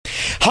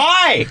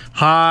Hi!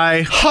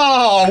 Hi.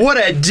 Oh, what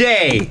a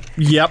day!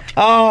 Yep.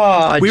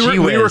 Oh, we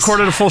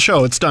recorded a full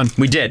show. It's done.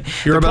 We did.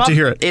 You're about to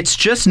hear it. It's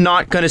just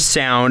not going to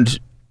sound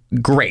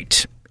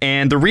great.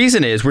 And the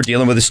reason is we're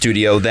dealing with a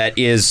studio that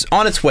is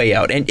on its way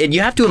out. And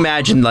you have to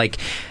imagine, like,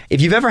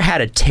 if you've ever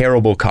had a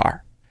terrible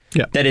car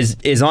that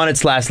is on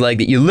its last leg,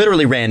 that you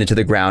literally ran into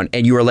the ground,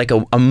 and you were like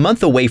a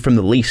month away from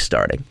the lease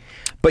starting.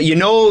 But you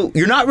know,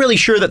 you're not really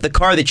sure that the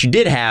car that you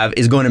did have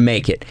is going to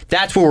make it.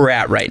 That's where we're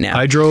at right now.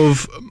 I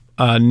drove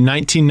a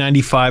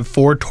 1995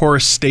 Ford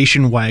Taurus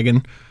station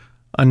wagon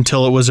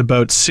until it was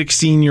about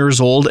 16 years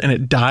old, and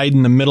it died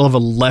in the middle of a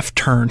left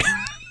turn.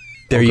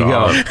 There you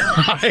go.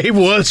 I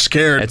was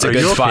scared. That's a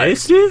good spot. Okay,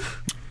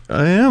 Steve?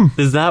 I am.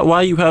 Is that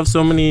why you have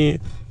so many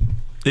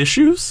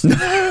issues?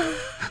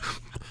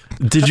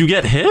 Did you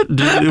get hit?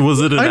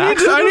 Was it an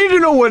accident? I need to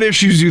know what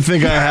issues you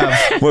think I have.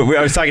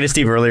 I was talking to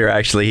Steve earlier,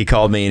 actually. He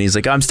called me and he's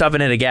like, I'm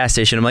stopping at a gas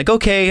station. I'm like,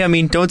 okay, I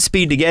mean, don't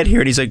speed to get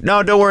here. And he's like,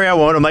 no, don't worry, I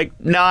won't. I'm like,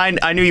 no,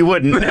 I knew you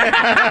wouldn't.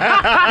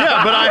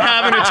 Yeah, but I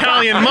have an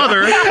Italian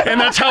mother,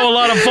 and that's how a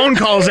lot of phone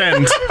calls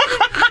end.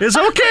 It's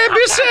okay,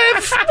 be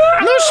safe,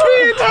 no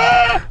speed.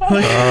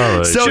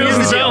 So She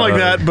doesn't sound like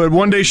that, but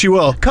one day she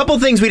will. Couple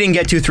things we didn't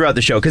get to throughout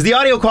the show, because the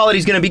audio quality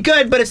is going to be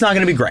good, but it's not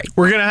going to be great.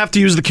 We're going to have to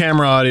use the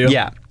camera audio.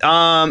 Yeah.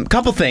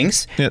 Couple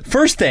things. Yeah.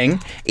 First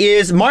thing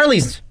is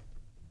Marley's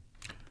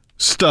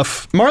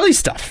stuff.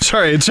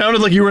 Sorry, it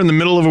sounded like you were in the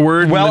middle of a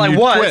word. Well, I and then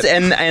you was, quit.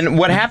 and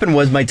what happened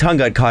was my tongue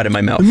got caught in my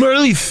mouth.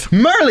 Marley's.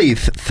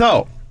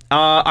 So,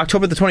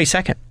 October the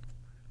 22nd.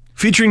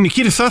 Featuring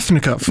Nikita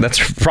Sosnikov.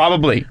 That's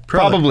probably,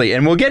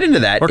 and we'll get into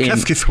that. Or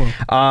Keskiswell.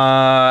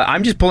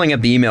 I'm just pulling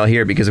up the email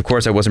here because, of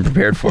course, I wasn't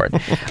prepared for it.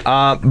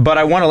 But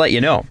I want to let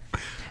you know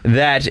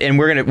that, and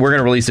we're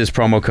gonna release this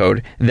promo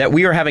code, that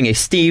we are having a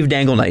Steve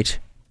Dangle night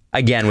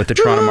again with the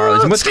Toronto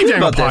Marlies. And what's Steve cool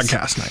Dangle about this?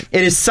 podcast night.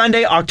 It is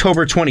Sunday,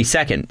 October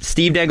 22nd.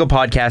 Steve Dangle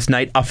podcast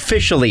night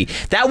officially.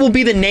 That will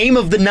be the name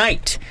of the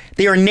night.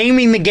 They are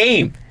naming the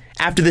game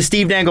after the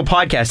Steve Dangle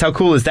podcast. How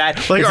cool is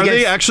that? Like, are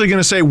they actually going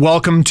to say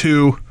welcome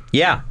to?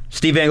 Yeah,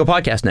 Steve Dangle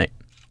podcast night.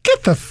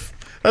 Get the.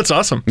 That's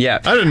awesome. Yeah,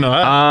 I didn't know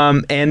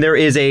that. And there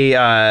is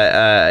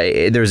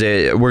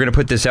we're gonna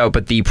put this out,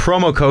 but the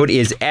promo code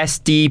is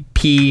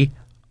SDP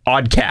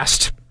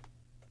Oddcast.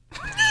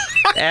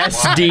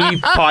 SD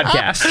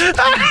podcast.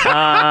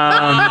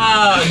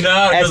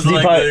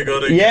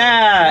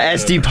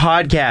 SD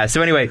podcast.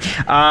 So anyway,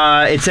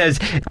 it says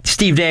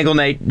Steve Dangle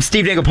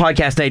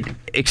podcast night,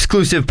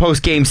 exclusive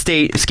post game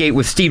skate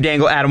with Steve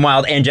Dangle, Adam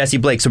Wilde, and Jesse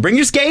Blake. So bring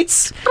your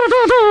skates.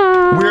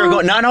 We're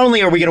going. Not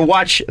only are we going to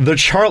watch the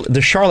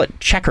Charlotte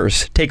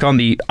Checkers take on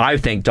the, I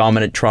think,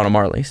 dominant Toronto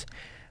Marlies,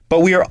 but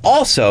we are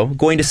also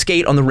going to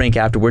skate on the rink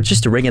afterwards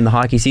just to ring in the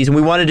hockey season.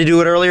 We wanted to do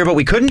it earlier, but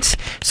we couldn't.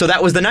 So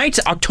that was the night,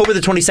 October the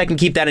 22nd.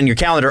 Keep that in your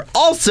calendar.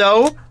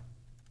 Also,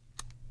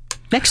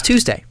 next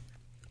Tuesday.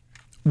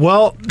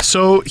 Well,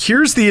 so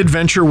here's the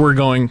adventure we're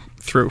going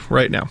through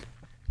right now.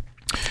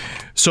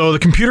 So the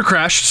computer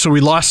crashed, so we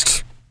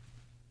lost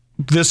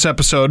this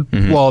episode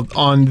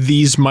on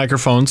these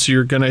microphones, so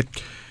you're going to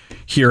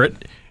hear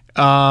it.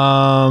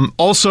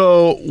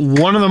 Also,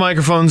 one of the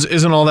microphones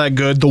isn't all that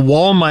good. The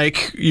wall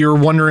mic, you're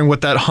wondering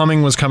what that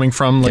humming was coming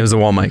from. Like, it was the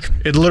wall mic.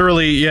 It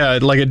literally,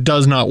 it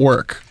does not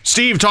work.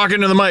 Steve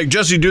talking to the mic.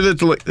 Jesse, do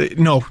that.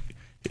 No,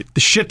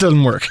 the shit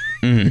doesn't work.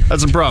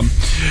 That's a problem.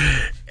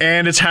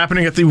 And it's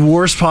happening at the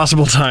worst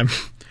possible time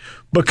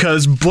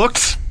because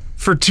booked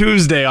for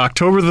Tuesday,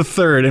 October the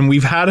 3rd, and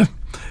we've had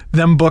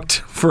them booked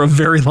for a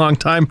very long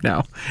time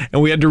now,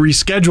 and we had to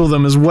reschedule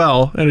them as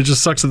well, and it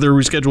just sucks that they're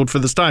rescheduled for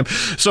this time.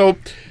 So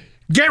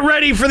get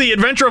ready for the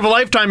adventure of a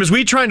lifetime as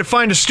we trying to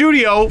find a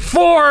studio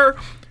for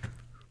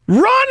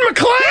Ron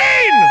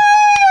McLean!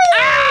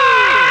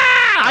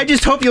 I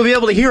just hope you'll be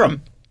able to hear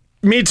him.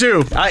 Me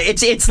too.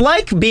 It's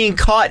like being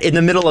caught in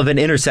the middle of an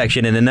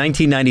intersection in a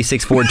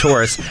 1996 Ford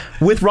Taurus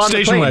with Ron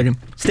Station McLean.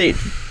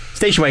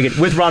 Station wagon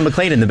with Ron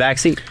McLean in the back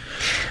seat.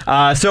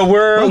 So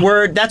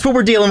we're that's what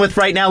we're dealing with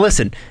right now.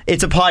 Listen,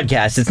 it's a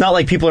podcast. It's not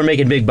like people are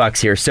making big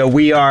bucks here. So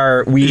we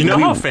You know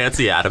how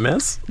fancy Adam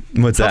is?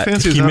 What's that?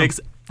 Fancy is He that?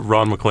 makes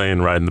Ron McLean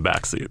ride in the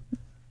back seat.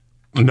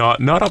 Not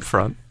up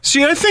front.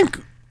 See, I think,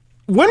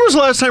 when was the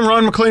last time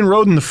Ron McLean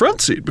rode in the front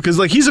seat? Because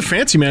he's a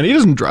fancy man. He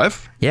doesn't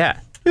drive. Yeah.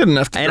 He doesn't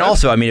have to And drive.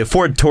 also, I mean, a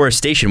Ford Taurus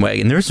station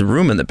wagon, there's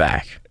room in the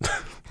back.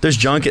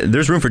 There's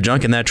room for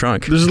junk in that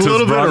trunk. There's a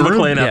little bit Ron of room.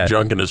 McLean have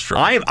junk in his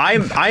trunk?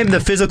 I'm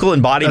the physical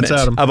embodiment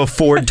That's Adam. of a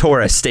Ford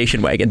Taurus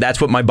station wagon. That's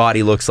what my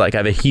body looks like. I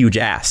have a huge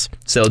ass.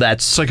 So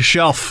that's... It's like a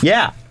shelf.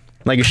 Yeah,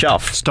 like a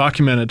shelf. It's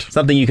documented.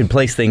 Something you can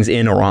place things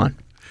in or on.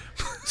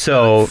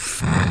 So,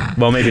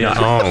 well, maybe not.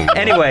 Oh,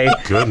 Anyway.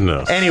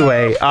 goodness.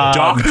 Anyway.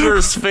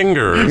 Doctor's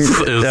fingers is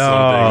something.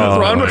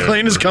 Ron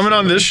McLean is coming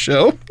on this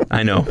show.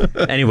 I know.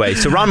 Anyway,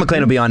 so Ron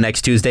McLean will be on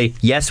next Tuesday.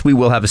 Yes, we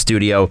will have a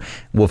studio.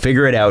 We'll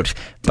figure it out.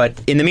 But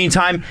in the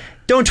meantime,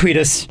 don't tweet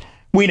us.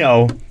 We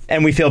know.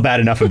 and we feel bad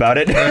enough about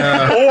it.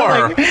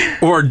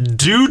 Or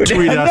do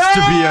tweet us to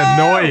be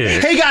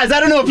annoying. Hey guys, I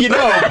don't know if you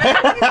know.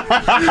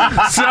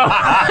 So,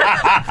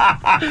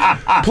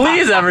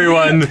 please,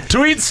 everyone,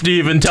 tweet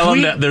Steve and tell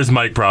him that there's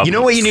mic problems. You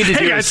know what you need to do?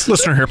 Hey guys,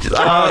 listener here.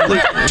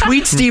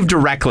 Tweet Steve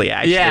directly,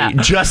 actually. Yeah.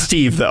 Just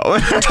Steve, though.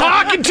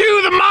 Talking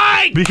to the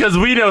mic! Because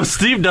we know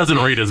Steve doesn't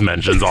read his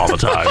mentions all the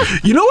time.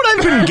 You know what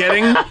I've been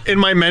getting in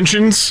my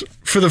mentions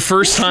for the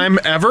first time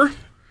ever?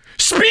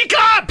 Speak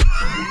up!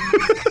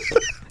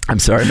 I'm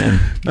sorry, man.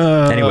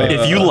 Anyway.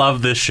 If you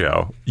love this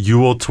show, you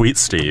will tweet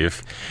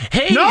Steve.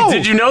 Hey, No!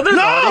 did you know there's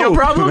audio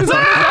problems? No!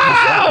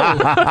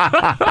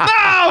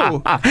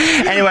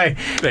 Anyway,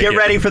 get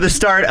ready for the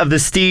start of the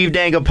Steve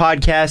Dangle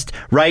podcast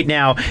right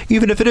now,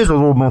 even if it is a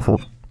little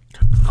muffled.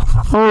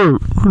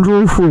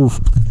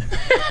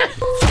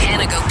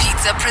 Panago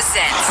Pizza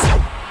presents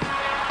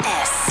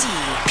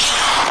SCP.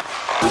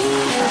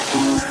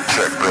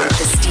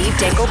 The Steve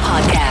Dangle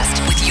Podcast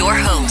with your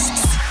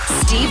hosts,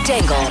 Steve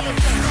Dangle and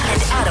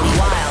Adam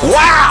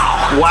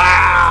Wilde.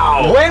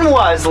 Wow! When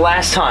was the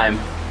last time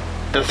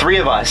the three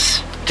of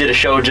us did a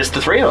show just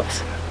the three of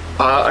us?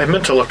 I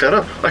meant to look that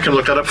up. I can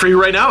look that up for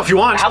you right now if you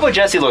want. How about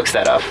Jesse looks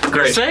that up?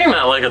 You're saying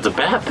that like it's a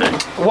bad thing.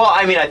 Well,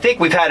 I mean, I think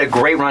we've had a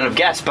great run of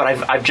guests, but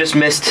I've just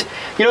missed...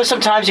 You know,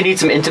 sometimes you need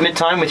some intimate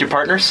time with your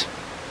partners?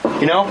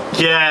 You know?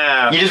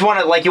 Yeah. You just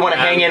want to,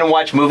 hang in and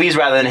watch movies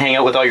rather than hang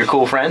out with all your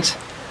cool friends?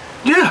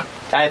 Yeah.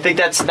 I think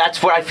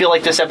that's what I feel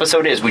like this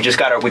episode is. We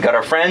got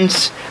our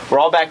friends. We're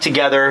all back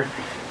together,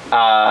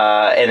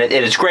 and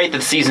it's great that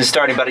the season's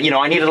starting. But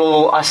I needed a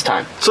little us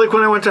time. It's like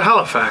when I went to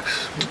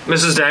Halifax.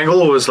 Mrs.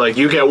 Dangle was like,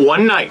 "You get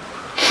one night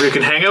where you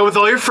can hang out with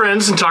all your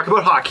friends and talk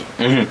about hockey.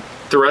 Mm-hmm.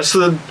 The rest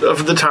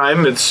of the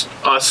time, it's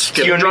us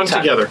getting drunk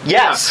together."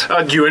 Yes,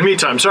 you and me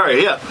time.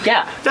 Sorry, yeah.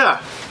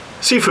 Yeah.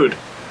 Seafood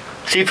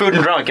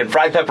and drunk and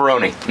fried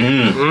pepperoni.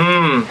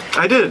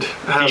 I did.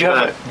 Did you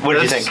have it? What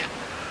did you think?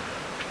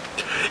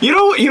 You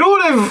know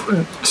what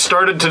I've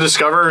started to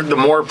discover the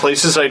more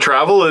places I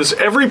travel is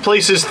every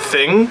place's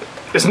thing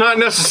is not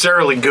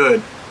necessarily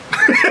good.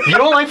 You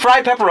don't like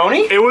fried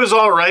pepperoni? It was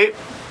all right.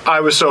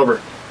 I was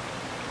sober.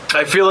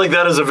 I feel like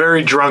that is a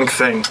very drunk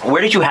thing.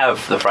 Where did you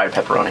have the fried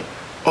pepperoni?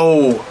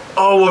 Oh,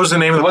 what was the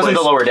name of the place? It wasn't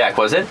the Lower Deck,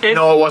 was it?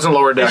 No, it wasn't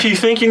Lower Deck. If you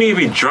think you need to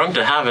be drunk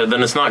to have it,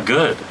 then it's not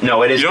good.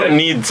 No, it is. You don't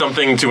need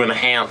something to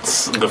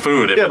enhance the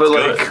food if it's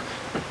good.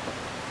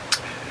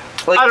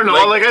 I don't know.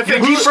 I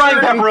think deep fried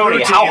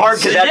pepperoni. How hard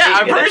could that be? Yeah,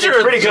 I'm pretty sure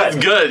it's pretty it's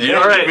good. good. You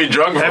don't need to be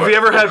drunk for it. Have you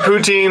ever had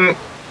poutine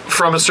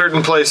from a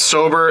certain place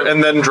sober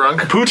and then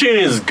drunk?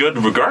 Poutine is good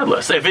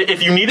regardless.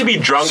 If you need to be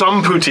drunk,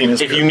 some poutine is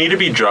If good. you need to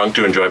be drunk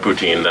to enjoy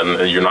poutine,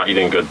 then you're not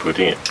eating good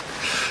poutine.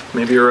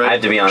 Maybe you're right. I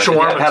have to be honest with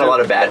you. I've had a lot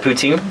of bad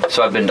poutine,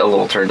 so I've been a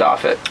little turned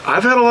off it.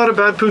 I've had a lot of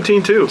bad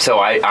poutine too. So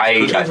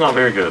Poutine's not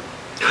very good.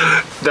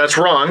 That's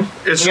wrong.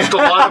 It's just a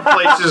lot of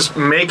places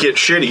make it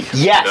shitty.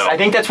 Yes, No. I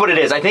think that's what it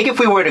is. I think if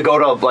we were to go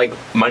to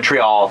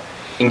Montreal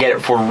and get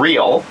it for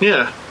real,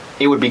 Yeah.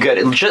 it would be good.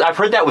 I've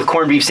heard that with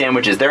corned beef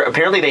sandwiches.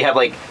 Apparently they have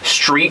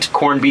street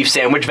corned beef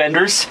sandwich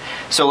vendors.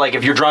 So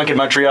if you're drunk in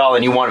Montreal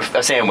and you want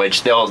a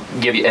sandwich, they'll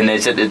give you, and they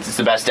said it's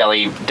the best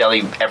deli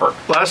ever.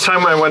 Last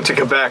time I went to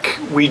Quebec,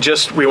 we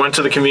went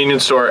to the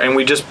convenience store and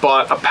we just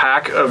bought a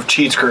pack of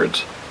cheese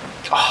curds.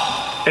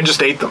 And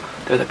just ate them.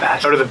 They're the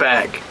best. Out of the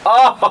bag.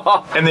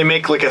 Oh, And they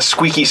make a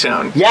squeaky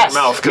sound Yes, in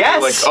your mouth. 'Cause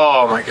yes. they're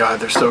oh my god,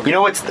 they're so good. you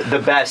know what's the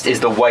best is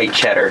the white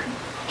cheddar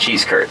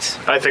cheese curds.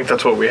 I think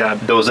that's what we had.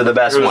 Those are the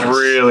best It was ones.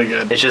 really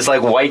good. It's just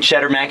like white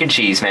cheddar mac and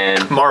cheese,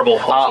 man. Marble,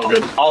 also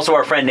good. Also,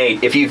 our friend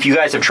Nate, if you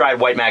guys have tried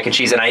white mac and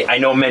cheese, and I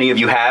know many of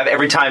you have,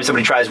 every time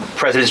somebody tries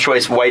President's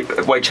Choice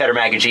white cheddar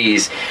mac and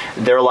cheese,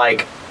 they're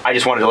like, I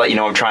just wanted to let you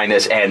know I'm trying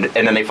this, and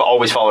then they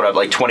always followed up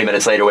 20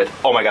 minutes later with,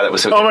 oh my god, that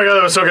was so good. Oh my god,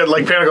 that was so good.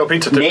 Like Panago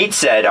Pizza too. Nate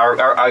said,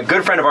 our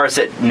good friend of ours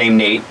named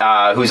Nate,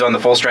 who's on the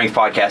Full Strength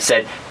podcast,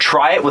 said,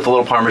 try it with a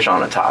little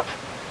Parmesan on top.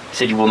 He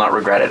said, you will not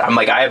regret it. I'm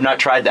like, I have not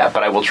tried that,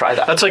 but I will try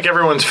that. That's like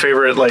everyone's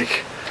favorite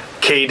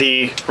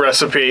KD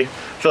recipe.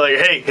 They're like,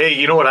 hey,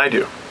 you know what I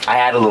do? I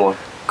add a little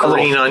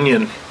Green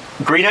onion.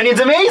 Green onion's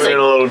Put in amazing.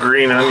 a little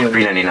green onion.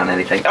 Green onion on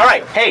anything. All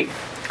right, hey.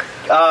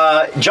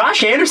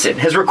 Josh Anderson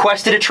has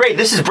requested a trade.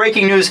 This is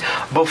breaking news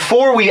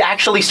before we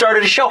actually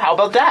started a show. How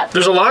about that?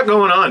 There's a lot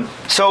going on.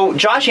 So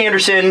Josh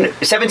Anderson,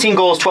 17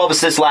 goals, 12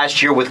 assists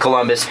last year with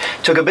Columbus,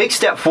 took a big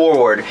step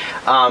forward.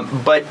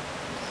 But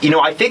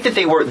I think that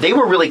they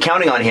were really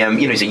counting on him.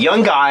 He's a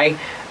young guy.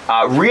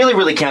 Really,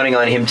 really counting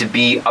on him to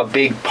be a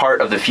big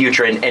part of the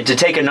future and to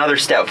take another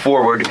step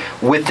forward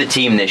with the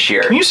team this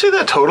year. Can you say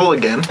that total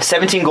again?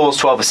 17 goals,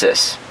 12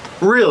 assists.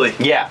 Really?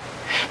 Yeah.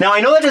 Now,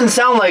 I know that doesn't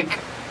sound like...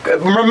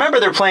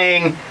 Remember, they're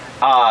playing...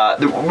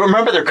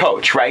 remember their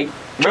coach, right?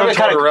 John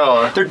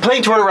Tortorella. They're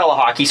playing Tortorella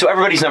hockey, so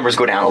everybody's numbers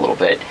go down a little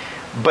bit.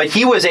 But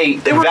he was They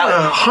were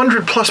a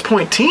 100-plus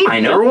point team.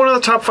 I know. They were one of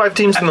the top 5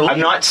 teams in the league. I'm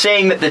not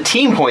saying that the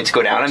team points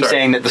go down. I'm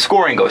saying that the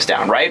scoring goes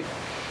down, right?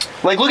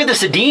 Like, look at the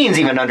Sedins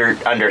even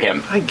under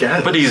him. I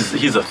guess. But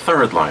he's a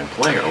third line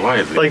player. Why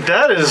is he? like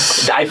that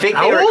is. I think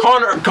How they were.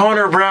 old?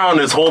 Connor Brown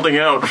is holding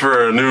out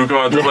for a new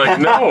contract. Like,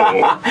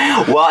 no.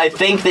 Well, I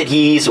think that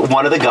he's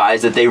one of the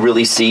guys that they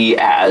really see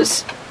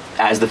as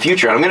the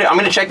future. I'm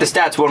gonna check the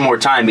stats one more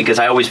time because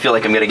I always feel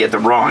like I'm gonna get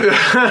them wrong.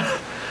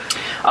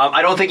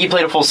 I don't think he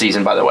played a full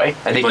season, by the way. I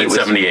think He played he was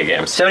 78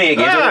 games. 78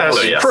 games. Yeah, So,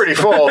 it's yes. pretty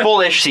full.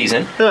 Full-ish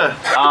season. Yeah.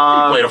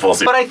 He played a full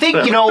season. But I think,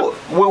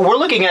 we're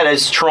looking at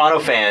as Toronto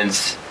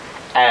fans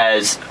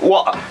as,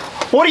 well,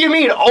 what do you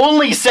mean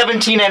only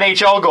 17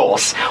 NHL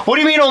goals? What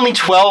do you mean only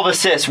 12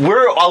 assists?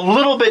 We're a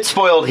little bit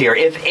spoiled here.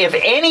 If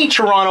any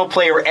Toronto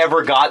player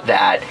ever got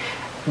that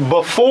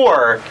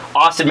before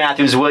Austin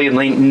Matthews, William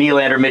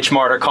Nylander, Mitch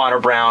Marner, Connor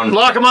Brown.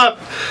 Lock him up.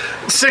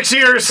 6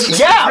 years.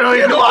 Yeah, $6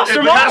 million. they lost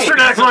their money.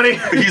 Pasternak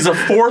money. He's a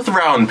 4th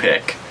round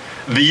pick.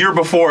 The year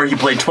before, he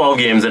played 12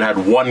 games and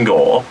had 1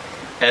 goal.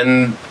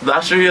 And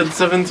last year, he had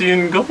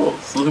 17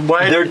 goals.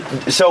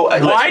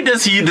 Why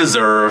does he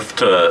deserve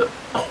to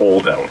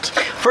hold out?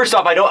 First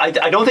off, I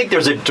don't think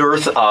there's a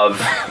dearth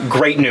of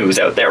great news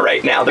out there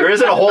right now. There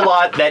isn't a whole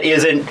lot that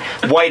isn't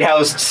White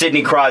House,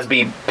 Sidney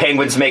Crosby,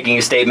 Penguins making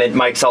a statement,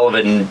 Mike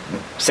Sullivan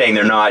saying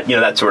they're not,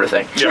 that sort of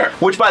thing. Sure.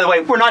 Which, by the way,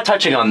 we're not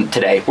touching on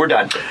today. We're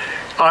done.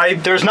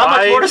 There's not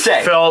much more to say.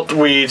 I felt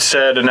we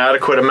said an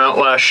adequate amount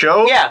last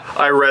show. Yeah.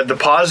 I read the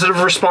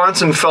positive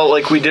response and felt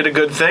like we did a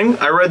good thing.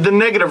 I read the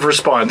negative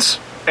response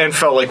and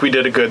felt like we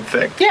did a good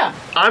thing. Yeah.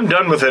 I'm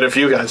done with it if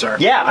you guys are.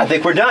 Yeah, I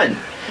think we're done.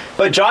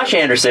 But Josh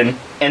Anderson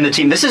and the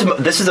team, this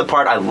is the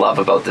part I love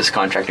about this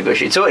contract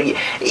negotiation. So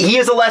he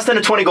is a less than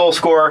a 20-goal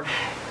scorer.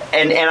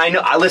 And I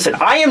know, listen,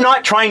 I am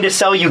not trying to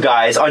sell you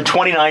guys on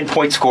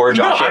 29-point scorer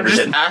Josh Anderson.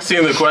 I'm just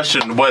asking the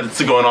question,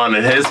 what's going on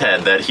in his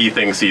head that he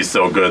thinks he's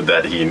so good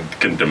that he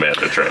can demand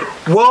a trade?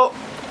 Well,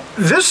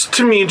 this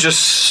to me just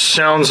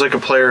sounds like a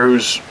player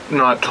who's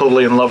not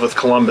totally in love with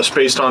Columbus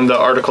based on the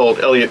article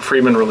Elliot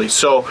Friedman released.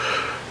 So,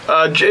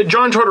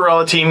 John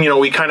Tortorella team,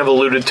 we kind of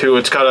alluded to,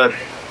 it's got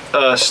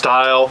a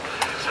style.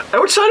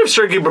 Outside of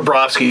Sergei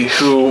Bobrovsky,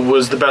 who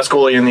was the best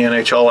goalie in the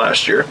NHL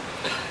last year,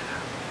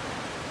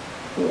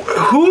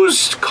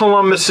 who's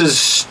Columbus's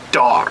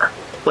star?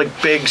 Like,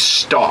 big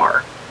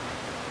star?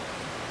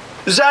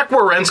 Zach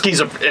Werenski's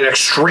an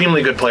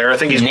extremely good player. I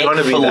think he's going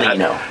to be that.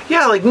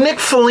 Yeah, like Nick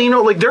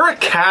Foligno. Like, they're a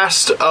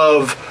cast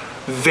of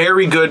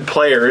very good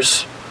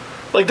players.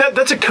 Like,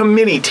 that's a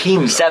committee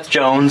team. Seth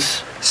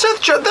Jones.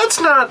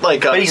 That's not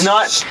like a But he's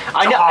not... star,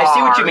 I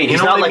see what you mean.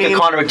 He's not like a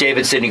Connor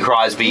McDavid, Sidney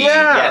Crosby.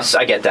 Yeah. Yes,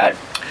 I get that.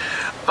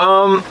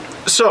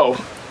 So,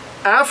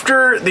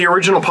 after the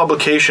original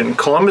publication,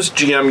 Columbus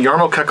GM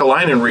Jarmo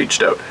Kekalainen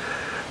reached out.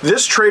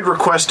 This trade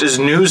request is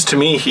news to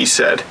me, he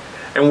said,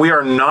 and we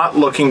are not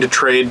looking to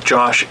trade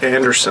Josh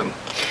Anderson.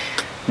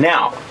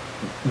 Now,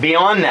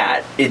 beyond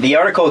that, the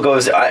article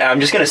goes... I'm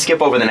just going to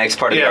skip over the next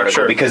part of the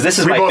article because this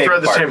is my favorite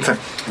part. We both read the same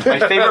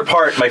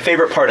thing. My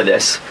favorite part of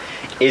this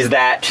is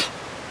that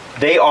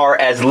they are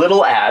as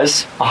little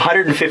as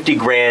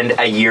 $150,000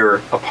 a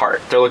year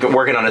apart. They're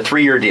working on a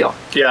 3-year deal.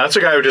 Yeah, that's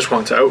a guy who just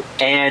wants out.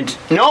 And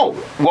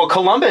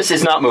Columbus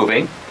is not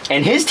moving,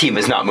 and his team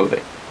is not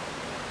moving.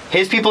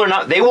 His people are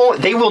not. They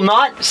will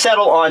not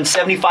settle on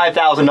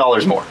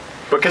 $75,000 more.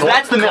 Because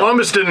that's the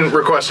Columbus didn't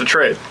request a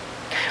trade.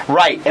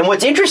 Right. And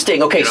what's interesting,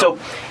 so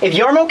if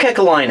Jarmo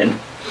Kekalainen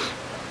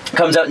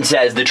comes out and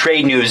says the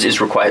trade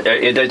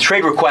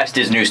request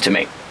is news to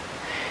me,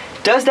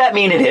 does that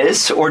mean it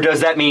is, or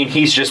does that mean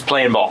he's just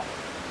playing ball?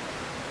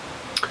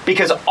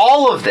 Because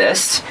all of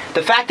this,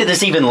 the fact that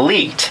this even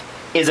leaked,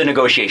 is a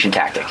negotiation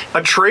tactic.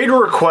 A trade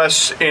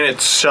request in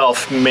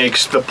itself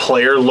makes the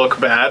player look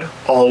bad,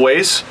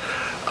 always.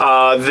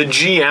 The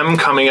GM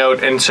coming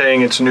out and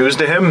saying it's news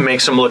to him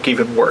makes him look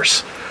even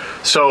worse.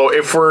 So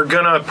if we're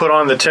going to put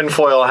on the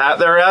tinfoil hat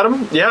there,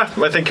 Adam, yeah,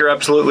 I think you're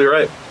absolutely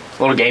right.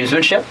 A little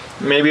gamesmanship?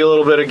 Maybe a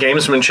little bit of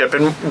gamesmanship.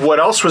 And what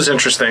else was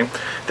interesting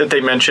that they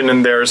mentioned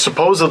in there,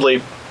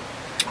 supposedly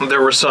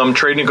there were some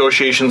trade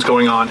negotiations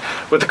going on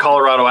with the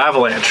Colorado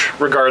Avalanche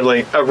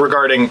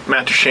regarding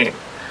Matt Duchene.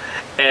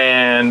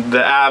 And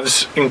the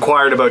Avs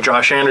inquired about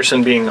Josh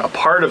Anderson being a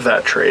part of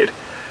that trade,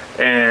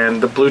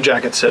 and the Blue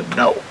Jackets said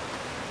no.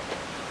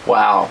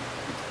 Wow.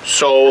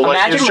 So,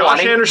 is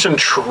Josh Anderson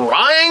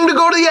trying to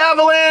go to the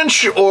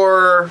Avalanche,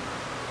 or...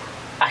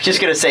 I'm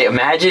just going to say,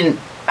 imagine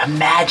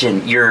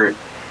you're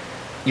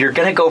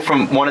going to go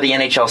from one of the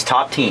NHL's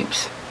top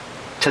teams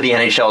to the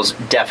NHL's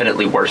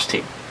definitely worst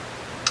team.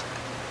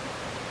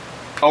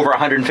 Over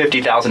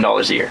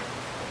 $150,000 a year.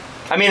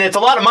 I mean, it's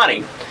a lot of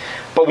money,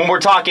 but when we're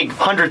talking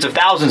hundreds of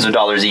thousands of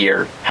dollars a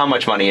year, how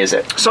much money is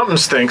it? Something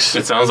stinks.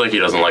 It sounds like he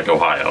doesn't like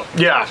Ohio.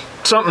 Yeah,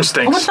 something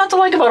stinks. What's not to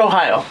like about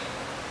Ohio?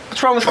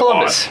 What's wrong with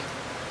Columbus?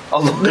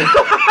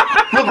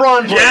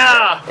 LeBron plays.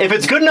 Yeah. If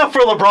it's good enough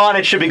for LeBron,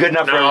 it should be good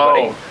enough for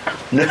everybody.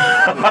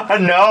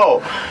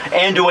 No.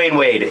 And Dwayne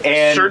Wade.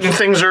 And certain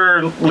things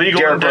are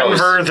legal Derrick in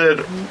Denver Rose.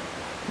 that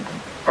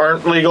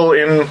aren't legal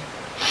in...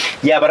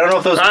 Yeah, but I don't know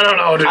if those... I don't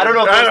know, dude. I don't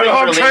know if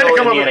those things are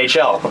legal in the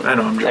NHL. I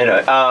know, I'm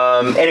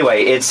joking.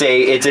 Anyway, it's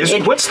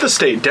What's the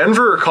state?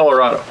 Denver or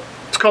Colorado?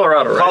 It's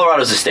Colorado, right?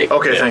 Colorado's the state.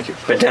 Okay, thank you.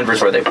 But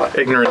Denver's where they play.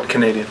 Ignorant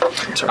Canadian.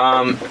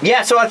 Sorry.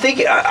 Yeah, so I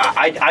think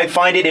I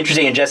find it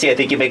interesting, and Jesse, I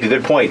think you make a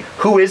good point.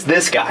 Who is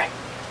this guy?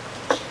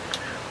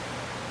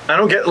 I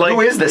don't get, like...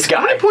 Who is this guy?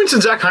 How many points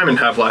did Zach Hyman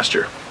have last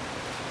year?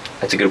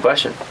 That's a good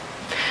question.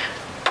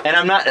 And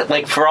I'm not,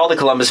 like, for all the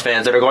Columbus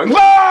fans that are going,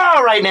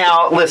 whoa, right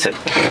now, listen.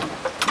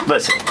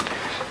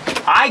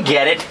 I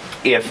get it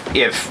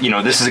if you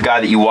know, this is a guy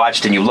that you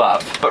watched and you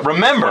love. But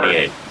remember...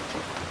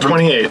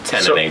 28.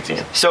 10 and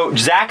 18. So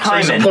Zach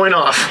Hyman... So he's a point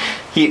off.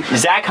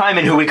 Zach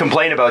Hyman, who we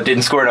complain about,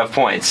 didn't score enough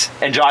points.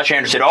 And Josh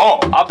Anderson,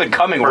 up and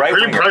coming right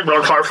winger. Come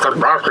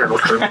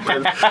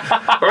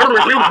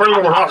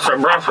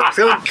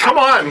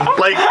on.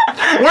 Like,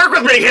 work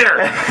with me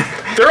here.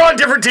 They're on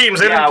different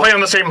teams. They didn't play on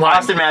the same line.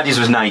 Austin Matthews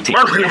was 19.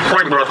 That's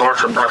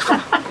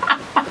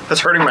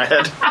hurting my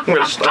head. I'm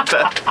going to stop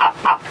that.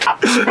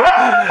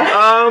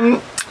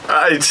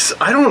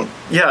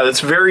 That's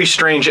very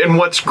strange. And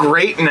what's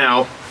great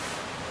now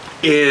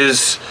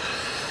is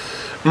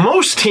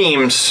most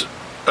teams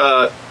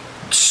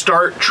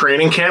start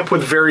training camp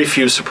with very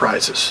few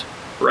surprises,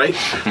 right?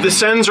 The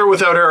Sens are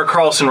without Erik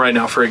Karlsson right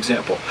now, for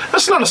example.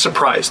 That's not a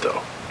surprise,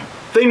 though.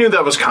 They knew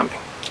that was coming.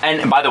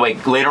 And by the way,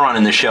 later on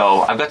in the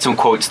show, I've got some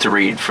quotes to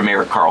read from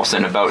Erik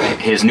Karlsson about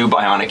his new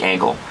bionic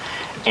ankle.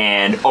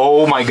 And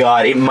oh my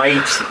God, it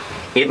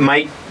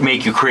might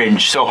make you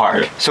cringe so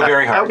hard,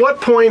 very hard. At what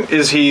point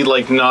is he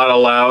like not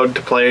allowed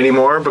to play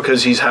anymore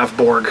because he's half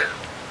Borg?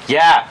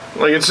 Yeah,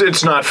 like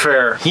it's not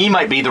fair. He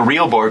might be the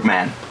real Borg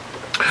man.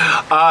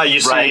 You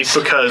see, right.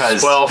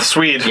 because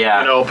Swede.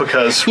 Yeah,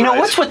 because you know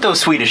what's with those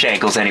Swedish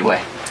ankles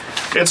anyway?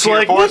 It's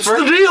like, what's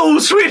the deal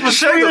with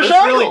Swedish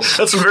ankles?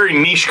 That's a very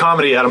niche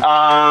comedy, Adam.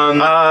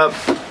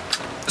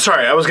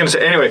 Sorry, I was going to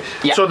say anyway.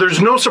 Yeah. So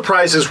there's no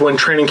surprises when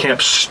training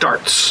camp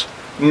starts.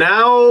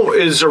 Now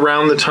is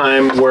around the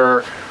time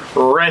where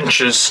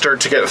wrenches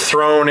start to get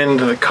thrown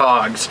into the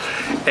cogs.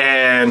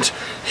 And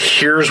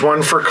here's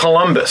one for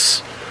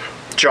Columbus.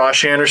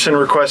 Josh Anderson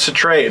requests a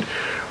trade.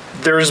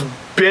 There's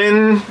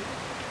been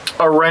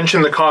a wrench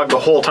in the cog the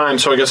whole time,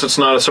 so I guess it's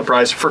not a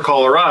surprise for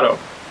Colorado.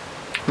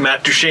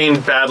 Matt Duchene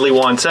badly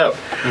wants out.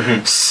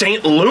 Mm-hmm.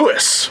 St.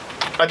 Louis,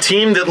 a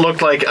team that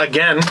looked like,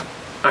 again,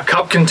 a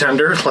cup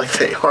contender, like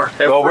they are.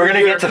 Well, we're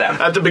going to get to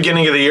them. At the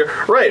beginning of the year.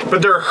 Right,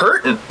 but they're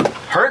hurting.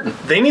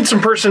 They need some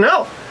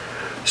personnel.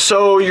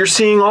 So you're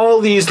seeing all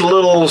these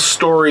little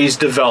stories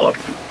develop.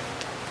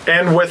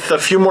 And with a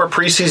few more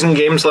preseason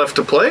games left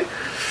to play,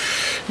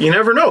 you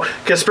never know.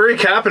 Kasperi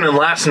Kapanen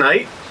last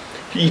night,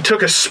 he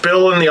took a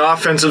spill in the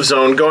offensive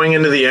zone going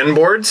into the end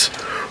boards.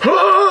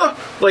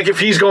 Like if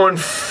he's going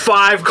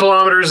 5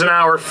 kilometers an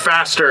hour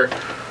faster,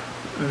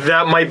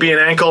 that might be an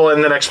ankle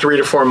in the next 3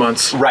 to 4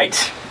 months. Right.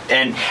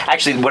 And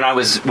actually, when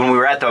we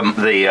were at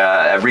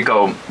the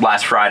Rico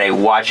last Friday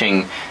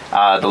watching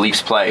the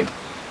Leafs play,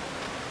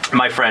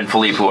 my friend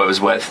Philippe, who I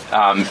was with,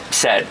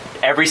 said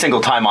every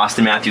single time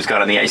Austin Matthews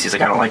got on the ice, he's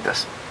like, I don't like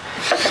this.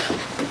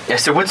 I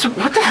said, what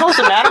the hell is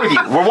the matter with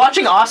you? We're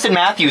watching Austin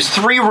Matthews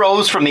 3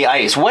 rows from the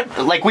ice. We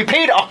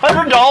paid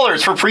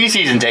 $100 for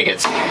preseason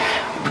tickets.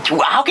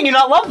 How can you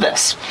not love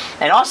this?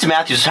 And Austin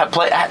Matthews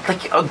played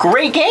like a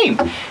great game.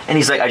 And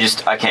he's like,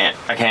 I can't.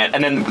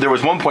 And then there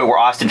was one point where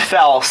Austin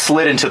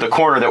slid into the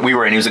corner that we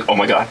were in. He was like, oh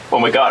my God,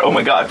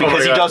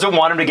 because he doesn't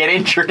want him to get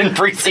injured in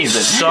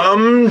preseason.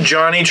 Some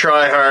Johnny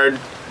Tryhard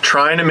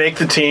trying to make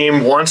the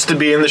team, wants to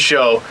be in the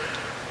show,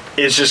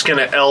 is just going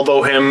to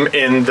elbow him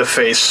in the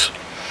face.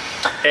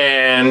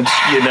 And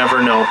you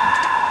never know.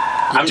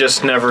 You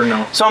just never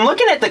know. So I'm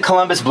looking at the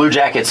Columbus Blue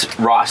Jackets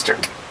roster.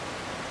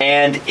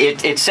 And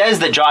it says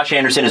that Josh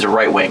Anderson is a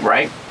right wing,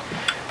 right?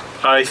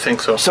 I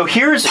think so. So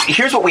here's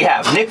what we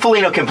have. Nick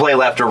Foligno can play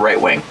left or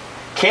right wing.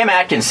 Cam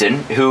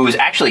Atkinson's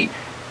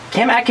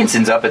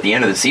up at the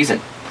end of the season.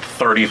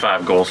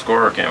 35 goal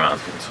scorer Cam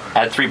Atkinson.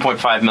 At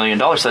 $3.5 million.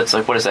 So that's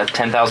like, what is that,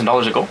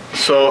 $10,000 a goal?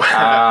 So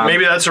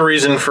maybe that's a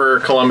reason for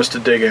Columbus to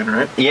dig in,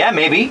 right? Yeah,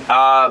 maybe. You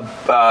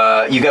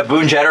got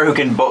Boone Jeter, who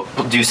can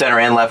both do center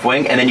and left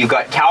wing. And then you've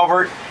got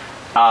Calvert,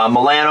 Sonny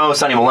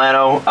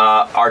Milano,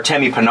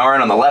 Artemi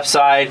Panarin on the left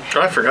side.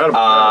 Oh, I forgot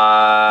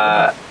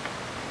about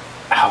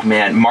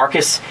that.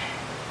 Marcus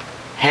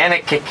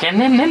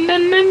Hanakinen.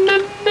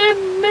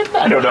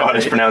 I don't know how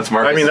to pronounce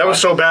Marcus. I mean, that was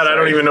so bad, I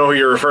don't even know who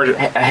you're referring to.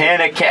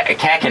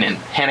 Hanakinen.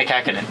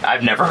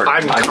 I've never heard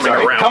of him. I'm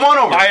coming around. Come on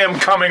over. I am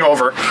coming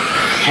over.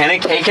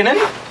 Hanakinen?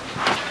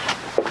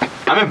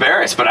 I'm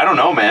embarrassed, but I don't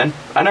know, man.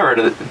 I never heard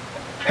of it.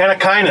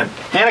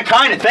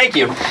 Hanakinen, thank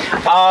you.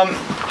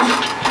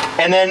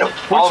 And then...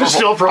 Which is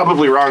still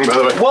probably wrong, by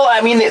the way. Well,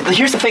 I mean,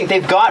 here's the thing.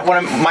 They've got...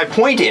 my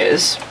point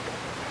is,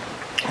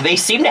 they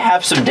seem to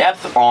have some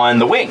depth on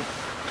the wing.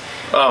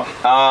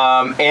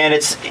 Oh. And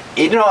it's,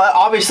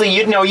 obviously,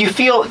 you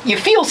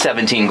feel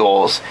 17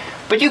 goals,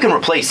 but you can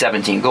replace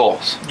 17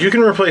 goals. You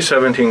can replace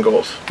 17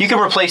 goals. You can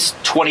replace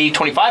 20,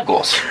 25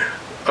 goals.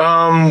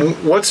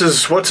 What's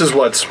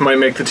might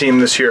make the team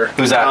this year.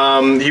 Who's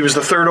that? He was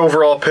the 3rd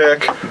overall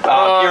pick.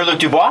 Pierre-Luc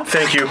Dubois?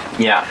 Thank you.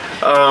 Yeah.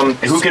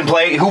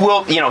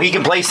 He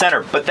can play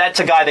center, but that's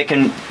a guy that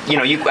can,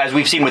 as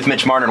we've seen with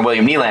Mitch Marner and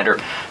William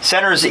Nylander,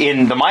 centers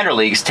in the minor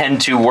leagues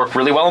tend to work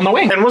really well on the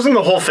wing. And wasn't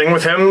the whole thing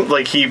with him,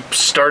 like he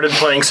started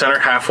playing center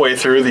halfway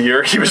through the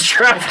year he was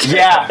drafted?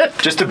 Yeah,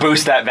 just to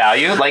boost that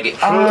value. But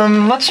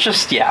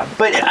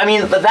I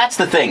mean, that's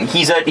the thing.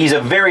 He's a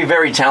very,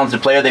 very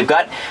talented player. They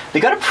got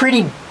a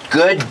pretty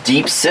good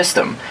deep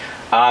system.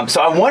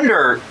 So I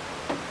wonder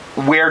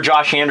where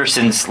Josh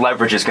Anderson's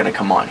leverage is going to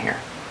come on here.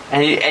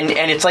 And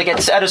it's like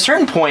at a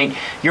certain point,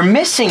 you're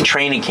missing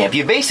training camp.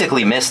 You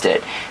basically missed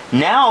it.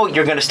 Now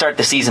you're going to start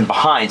the season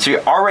behind, so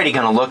you're already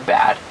going to look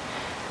bad.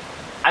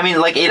 I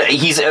mean,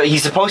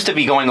 he's supposed to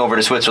be going over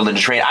to Switzerland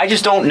to train. I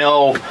just don't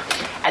know.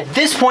 At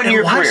this point in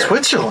your why career,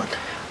 Switzerland?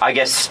 I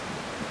guess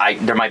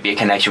there might be a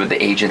connection with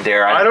the agent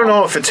there. I don't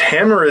know if it's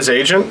him or his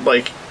agent.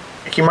 Like,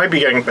 he might be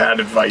getting bad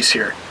advice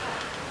here.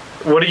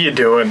 What are you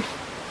doing?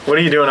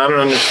 I don't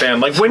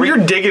understand. Like, when you're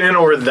digging in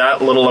over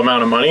that little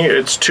amount of money,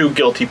 it's 2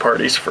 guilty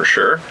parties for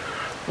sure.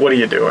 What are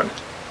you doing?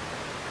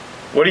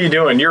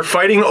 You're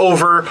fighting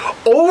over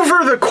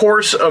the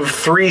course of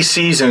 3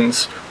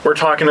 seasons. We're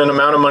talking an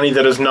amount of money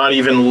that is not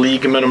even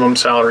league minimum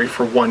salary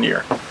for 1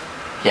 year.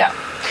 Yeah.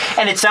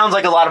 And it sounds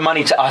like a lot of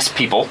money to us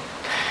people.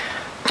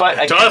 But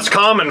again, to us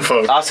common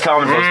folks.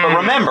 But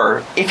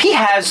remember, if he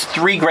has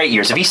 3 great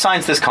years, if he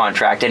signs this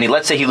contract and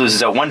let's say he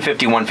loses out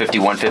 150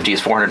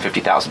 is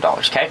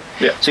 $450,000, okay?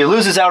 Yeah. So he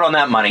loses out on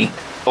that money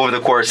over the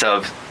course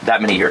of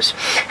that many years.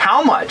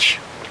 How much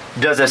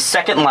does a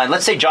second line,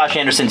 let's say Josh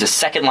Anderson's a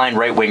second line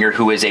right winger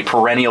who is a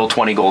perennial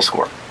 20-goal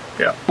scorer.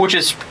 Yeah. Which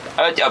is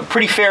a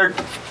pretty fair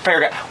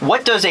guy.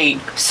 What does a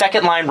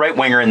second line right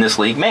winger in this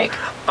league make?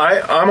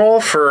 I'm all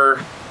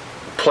for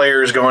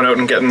players going out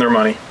and getting their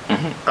money.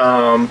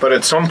 Mm-hmm. But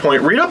at some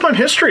point, read up on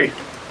history.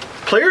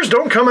 Players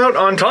don't come out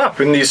on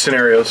top in these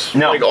scenarios.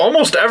 No. Like,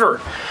 almost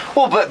ever.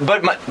 Well,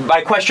 but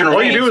my question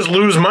remains... All you do is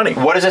lose money.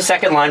 What is a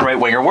second-line right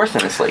winger worth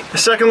in this league? A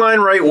second-line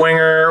right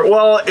winger,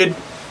 well, it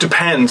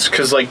depends,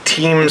 because, like,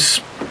 teams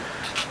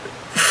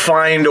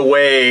find a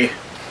way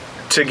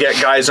to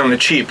get guys on the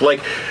cheap.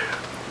 Like,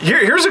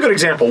 here's a good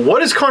example.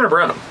 What is Connor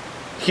Brown?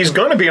 He's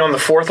going to be on the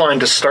 4th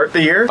line to start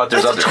the year. But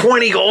that's a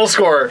 20-goal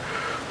scorer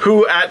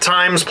who at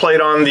times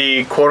played on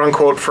the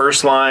quote-unquote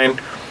first line,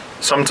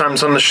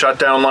 sometimes on the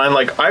shutdown line.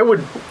 Like, I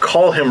would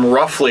call him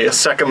roughly a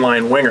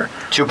second-line winger.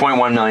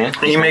 $2.1 million.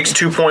 He makes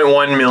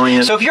 $2.1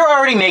 million. So if you're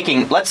already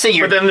making, let's say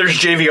you're... But then there's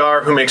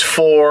JVR who makes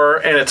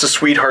 $4 million, and it's a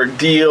sweetheart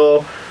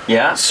deal.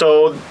 Yeah.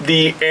 So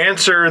the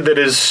answer that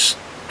is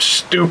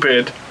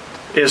stupid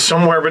is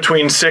somewhere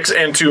between $6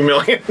 and $2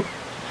 million.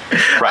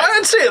 Right.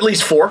 I'd say at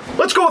least 4.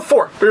 Let's go with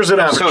 4. Here's an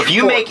average. So if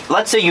you 4. make,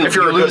 let's say you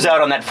lose out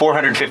on that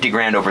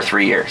 $450,000 over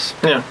 3 years.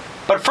 Yeah.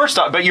 But first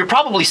off, you're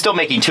probably still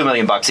making $2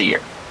 million a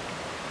year.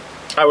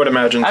 I would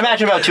imagine. I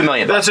imagine about $2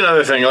 million. That's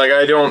another thing. Like,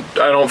 I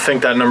don't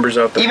think that number's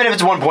out there. Even if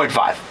it's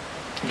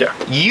 1.5.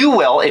 Yeah. You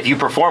will, if you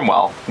perform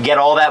well, get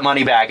all that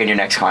money back in your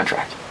next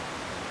contract.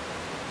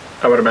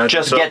 I would imagine.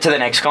 Just get to the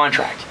next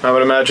contract. I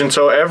would imagine.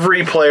 So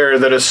every player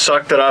that has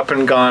sucked it up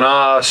and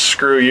gone,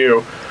 screw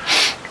you,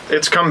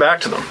 it's come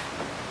back to them.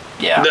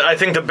 Yeah. I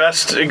think the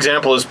best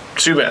example is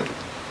Subban.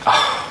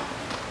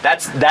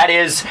 That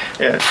is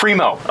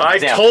primo. I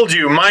told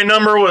you my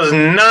number was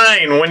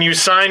 9 when you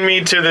signed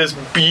me to this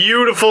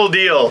beautiful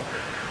deal.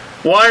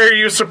 Why are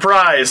you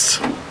surprised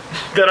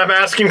that I'm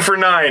asking for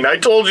 9? I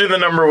told you the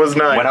number was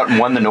 9. Went out and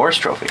won the Norris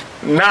Trophy.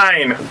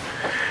 9.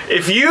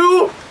 If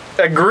you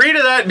agree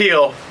to that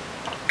deal,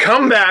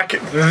 come back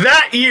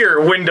that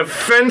year, win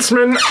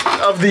Defenseman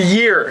of the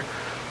Year.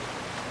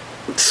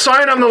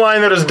 Sign on the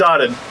line that is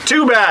dotted.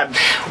 Too bad.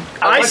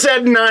 I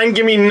said 9.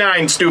 Give me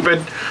 9,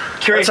 stupid.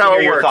 Curious to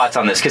hear your thoughts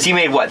on this, because he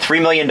made,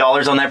 $3 million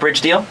on that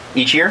bridge deal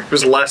each year? It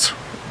was less.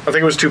 I think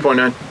it was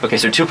 2.9. Okay,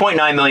 so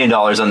 $2.9 million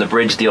on the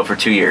bridge deal for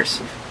 2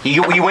 years. He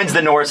wins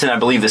the Norris in, I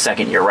believe, the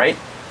second year, right?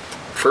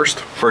 First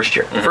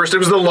year. Mm-hmm. First, it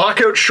was the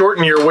lockout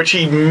shortened year, which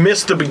he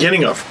missed the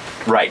beginning of.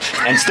 Right,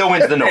 and still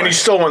wins the Norris. And he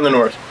still won the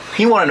Norris.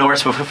 He won a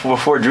Norris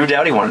before Drew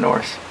Doughty won a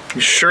Norris. He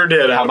sure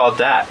did. How about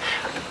that?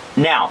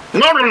 Now,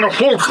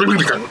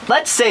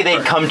 let's say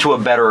they'd come to a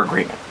better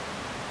agreement.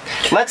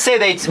 Let's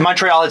say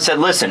Montreal had said,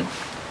 listen,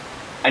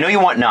 I know you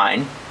want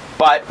 9,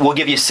 but we'll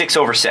give you 6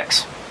 over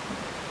 6.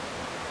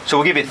 So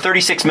we'll give you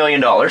 $36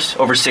 million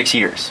over 6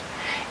 years.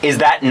 Is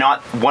that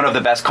not one of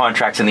the best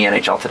contracts in the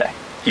NHL today?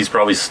 He's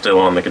probably still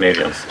on the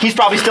Canadiens.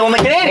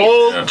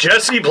 Oh,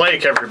 Jesse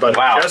Blake, everybody.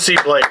 Wow. Jesse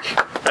Blake.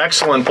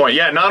 Excellent point.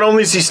 Yeah, not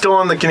only is he still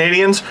on the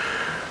Canadiens,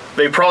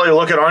 they probably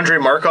look at Andrei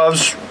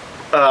Markov's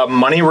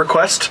money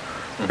request,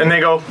 and they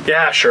go,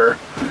 yeah, sure.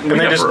 And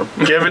they just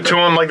give it to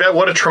him like that.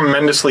 What a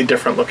tremendously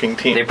different looking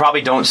team. They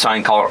probably don't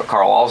sign Carl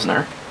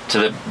Alzner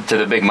to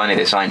the big money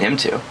they signed him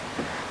to.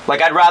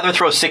 Like, I'd rather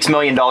throw $6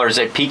 million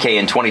at PK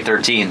in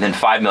 2013 than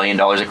 $5 million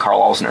at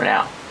Carl Alzner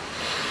now.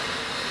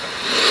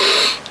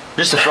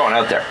 Just to throw it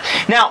out there.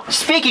 Now,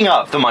 speaking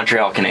of the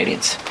Montreal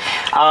Canadiens,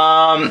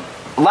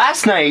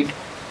 last night...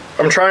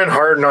 I'm trying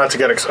hard not to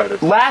get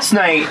excited. Last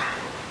night,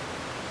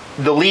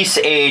 the Leafs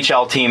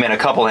AHL team and a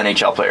couple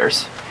NHL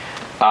players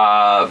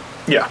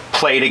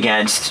played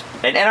against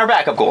and our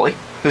backup goalie,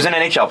 who's an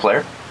NHL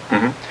player.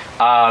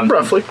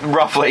 Roughly.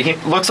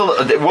 Looks a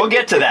little, we'll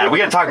get to that. We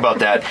got to talk about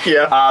that.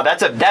 Yeah.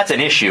 That's an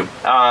issue.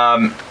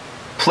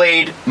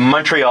 Played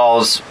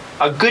Montreal's,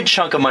 a good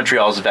chunk of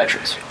Montreal's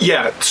veterans.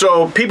 Yeah,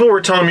 so people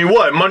were telling me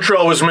what?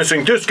 Montreal was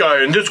missing this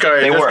guy and this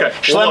guy and this guy.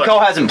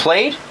 Schlemko hasn't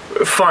played?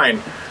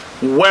 Fine.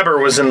 Weber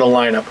was in the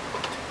lineup.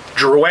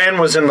 Drouin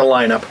was in the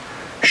lineup.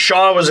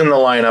 Shaw was in the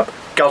lineup.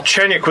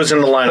 Galchenyuk was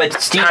in the lineup.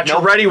 But Steve,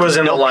 Pacioretty was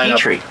in the lineup.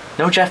 Petrie.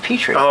 No Jeff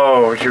Petrie.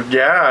 Oh,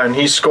 yeah, and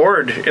he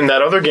scored in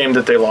that other game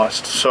that they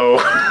lost. So,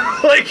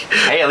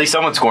 hey, at least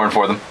someone's scoring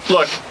for them.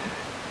 Look,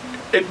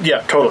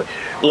 totally.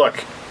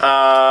 Look,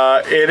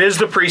 it is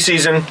the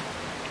preseason.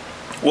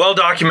 Well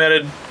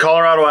documented.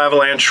 Colorado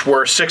Avalanche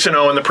were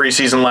 6-0 in the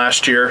preseason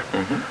last year.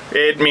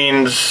 It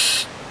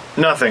means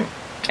nothing.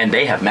 And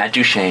they have Matt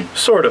Duchene.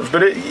 Sort of,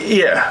 but if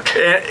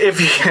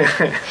you,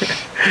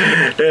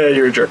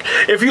 you're a jerk.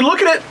 If you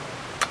look at it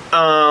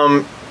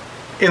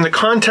in the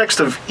context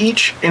of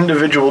each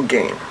individual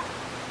game,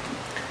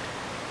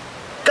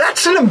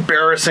 that's an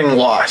embarrassing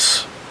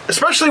loss,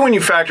 especially when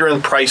you factor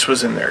in Price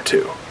was in there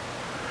too.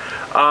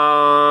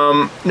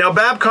 Now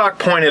Babcock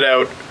pointed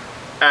out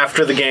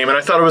after the game, and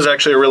I thought it was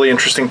actually a really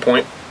interesting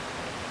point.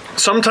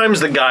 Sometimes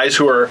the guys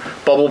who are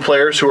bubble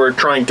players who are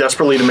trying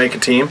desperately to make a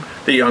team,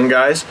 the young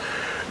guys,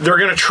 they're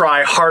going to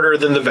try harder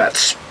than the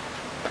vets.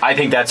 I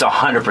think that's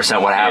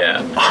 100% what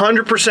happened. Yeah.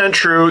 100%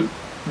 true.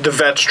 The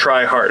vets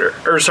try harder.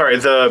 Or sorry,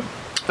 the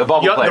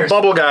bubble players. The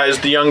bubble guys,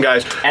 the young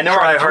guys. And there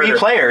are three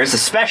players,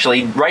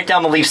 especially right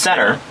down the Leaf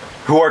center,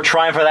 who are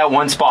trying for that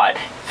one spot.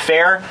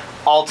 Fair,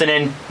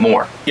 Aaltonen,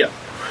 Moore. Yeah.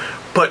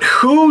 But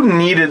who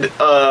needed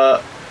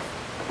a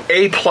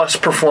A-plus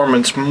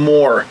performance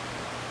more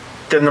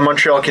than the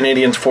Montreal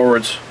Canadiens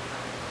forwards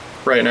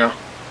right now?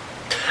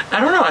 I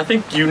don't know. I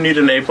think you need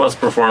an A-plus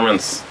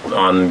performance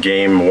on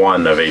game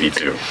 1 of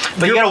 82.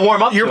 But you got to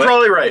warm up. You're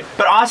probably right.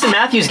 But Austin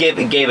Matthews gave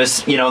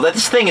us,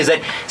 this thing is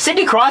that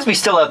Sidney Crosby's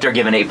still out there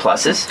giving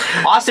A-pluses.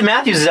 Austin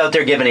Matthews is out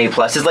there giving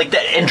A-pluses like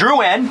that, and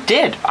Drouin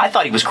did. I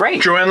thought he was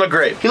great. Drouin looked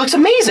great. He looks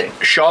amazing.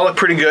 Shaw looked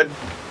pretty good.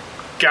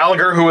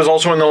 Gallagher, who was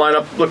also in the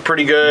lineup, looked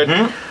pretty good.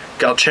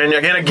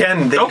 Galchenyuk, and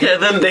again,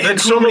 they had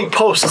so many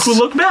posts. Who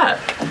looked bad?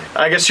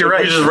 I guess you're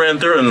right. We just ran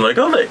through and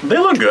they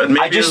look good.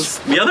 Maybe it's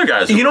the other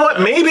guys. You know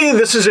what? Maybe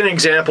this is an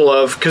example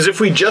of, because if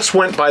we just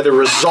went by the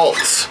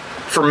results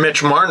for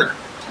Mitch Marner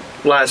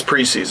last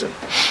preseason,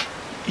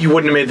 he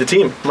wouldn't have made the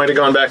team. Might have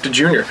gone back to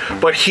junior.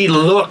 But he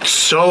looked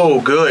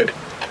so good.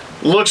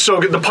 Looked so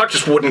good. The puck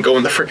just wouldn't go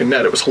in the freaking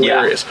net. It was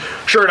hilarious.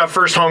 Yeah. Sure enough,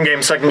 first home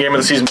game, second game of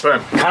the season. Bam.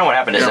 Kind of what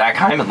happened to Zach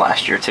Hyman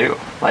last year, too.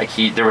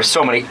 There were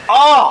so many,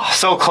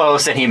 so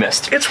close, and he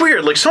missed. It's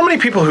weird. So many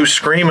people who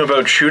scream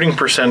about shooting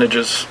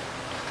percentages,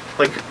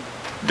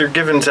 they're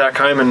giving Zach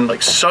Hyman,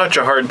 such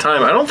a hard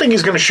time. I don't think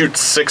he's going to shoot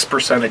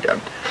 6% again.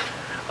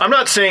 I'm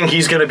not saying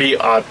he's going to be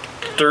a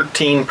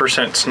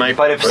 13% sniper.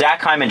 But if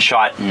Zach Hyman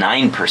shot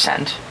 9%,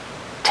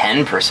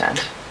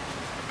 10%.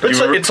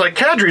 It's like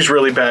Kadri's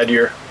really bad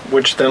year.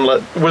 Which then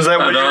was that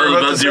what you were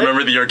about to say? Do you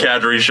remember the year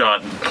Kadri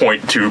shot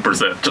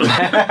 0.2%?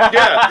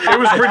 Yeah, it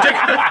was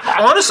ridiculous.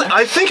 Honestly,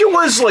 I think it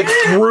was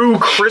through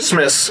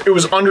Christmas, it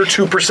was under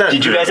 2%.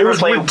 Did you guys ever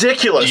play?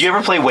 Ridiculous. Did you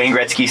ever play Wayne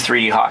Gretzky's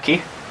 3D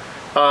hockey?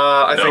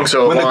 I think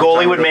so. When the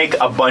goalie would make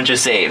a bunch of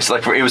saves,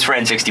 it was for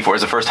N64. It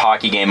was the first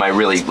hockey game I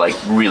really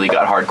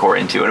got hardcore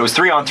into, and it was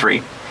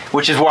 3-on-3.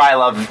 Which is why I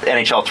love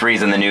NHL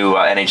 3s in the new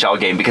NHL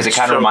game, because it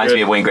kind of reminds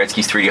me of Wayne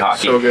Gretzky's 3D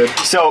hockey. So good.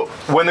 So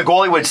when the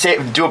goalie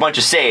would do a bunch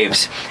of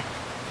saves,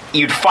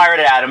 you'd fire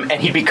it at him,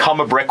 and he'd become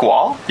a brick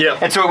wall. Yeah.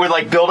 And so it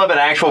would build up an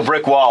actual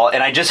brick wall,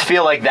 and I just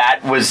feel like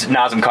that was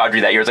Nazem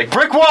Kadri that year. It's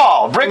brick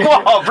wall, brick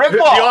wall, brick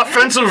wall. The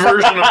offensive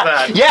version of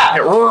that. Yeah.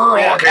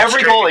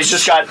 Every goalie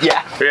just got,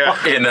 Yeah.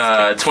 In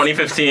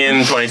 2015,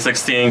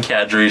 2016,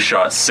 Kadri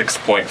shot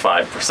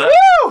 6.5%.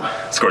 Woo!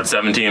 Scored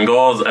 17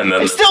 goals, and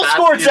then he still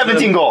scored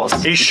 17 goals.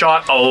 He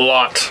shot a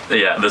lot.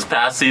 Yeah, this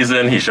past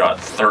season he shot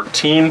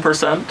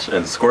 13%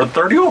 and scored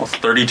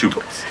 32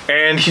 goals.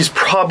 And he's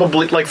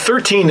probably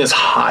 13 is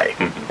high.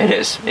 It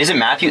is. Isn't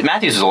Matthews?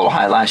 Matthews was a little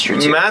high last year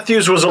too.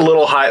 Matthews was a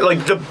little high.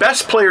 The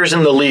best players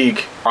in the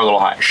league are a little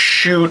high.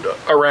 Shoot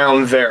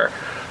around there,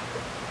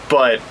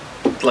 but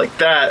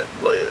that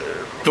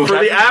for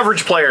the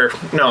average player,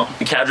 no.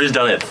 Kadri's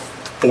done it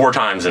 4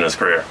 times in his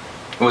career.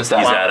 What's that?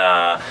 He's had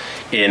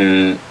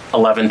in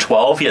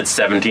 11-12 he had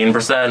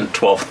 17%,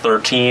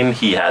 12-13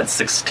 he had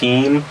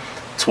 16,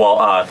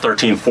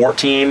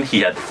 13-14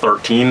 he had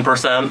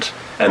 13%.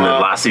 And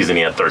then last season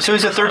he had 13. So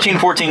he's a 13-14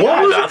 guy.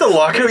 What was it, the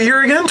lockout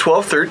year again?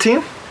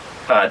 12-13?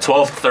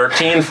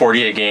 12-13,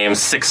 48 games,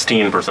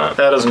 16%.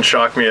 That doesn't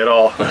shock me at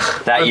all.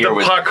 That year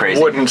was the puck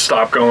crazy. wouldn't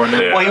stop going.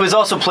 Yeah. Well, he was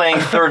also playing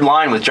third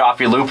line with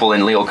Joffrey Lupul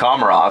and Leo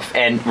Komarov,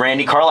 and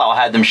Randy Carlyle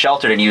had them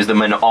sheltered and used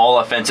them in all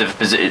offensive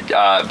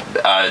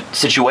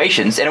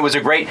situations. And it was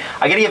a great.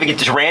 I got to give it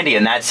to Randy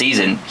in that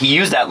season. He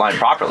used that line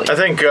properly. I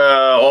think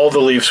all the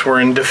Leafs were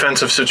in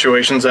defensive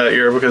situations that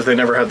year because they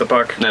never had the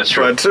puck. That's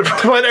true.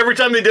 But every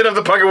time they did have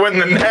the puck, it went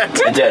in the net.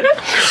 It did.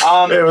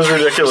 It was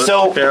ridiculous.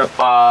 So,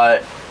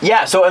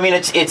 yeah. So I mean,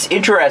 it's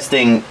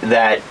interesting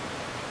that,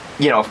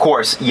 of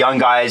course, young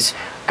guys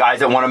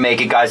that want to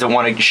make it, guys that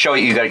want to show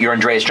you got your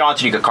Andreas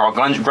Johnson, you got Carl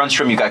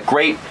Grundstrom, you got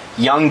great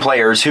young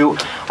players who,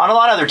 on a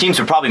lot of other teams,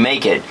 would probably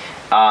make it.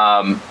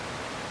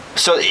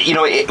 So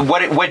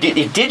what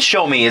it did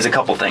show me is a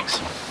couple things.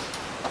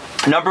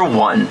 Number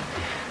one,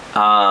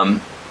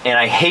 and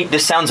I hate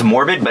this sounds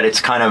morbid, but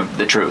it's kind of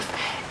the truth.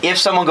 If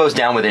someone goes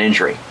down with an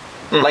injury.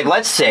 Like,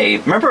 let's say,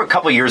 remember a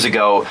couple years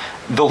ago,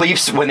 the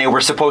Leafs, when they were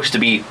supposed to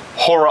be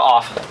horror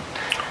awful,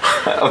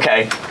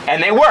 okay,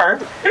 and they were.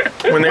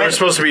 When they were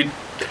supposed to be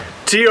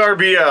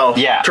TRBL,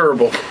 yeah,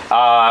 terrible.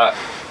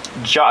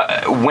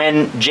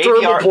 When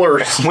JVR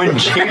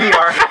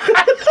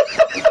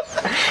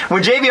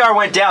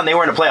went down, they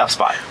were in a playoff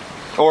spot,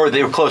 or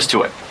they were close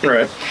to it.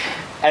 Right.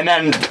 And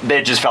then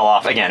they just fell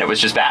off again. It was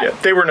just bad. Yeah,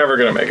 they were never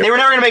going to make it. They were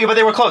never going to make it, but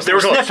they were close. They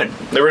were sniffing.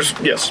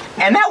 Yes.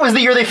 And that was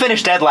the year they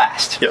finished dead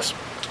last. Yes.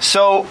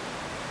 So,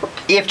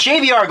 if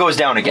JVR goes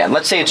down again,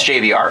 let's say it's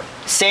JVR,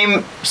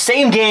 same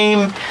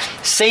game,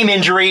 same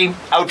injury,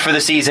 out for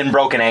the season,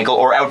 broken ankle,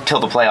 or out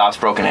till the playoffs,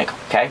 broken ankle,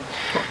 okay?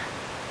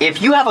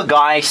 If you have a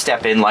guy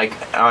step in like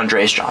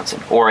Andreas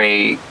Johnson, or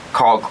a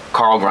Carl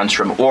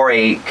Grundstrom, or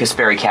a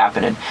Kasperi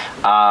Kapanen,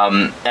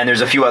 and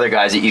there's a few other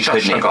guys that you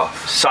could name.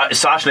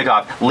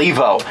 Soshnikov,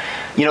 Levo.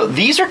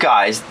 These are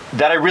guys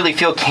that I really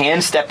feel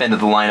can step into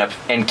the lineup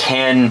and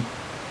can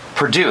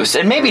produce,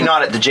 and maybe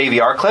not at the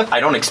JVR clip. I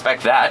don't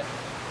expect that,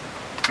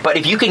 but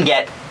if you can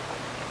get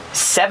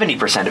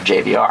 70% of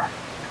JVR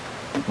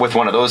with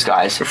one of those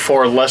guys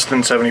for less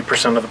than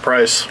 70% of the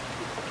price,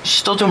 you're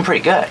still doing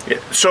pretty good. Yeah.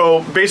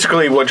 So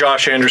basically, what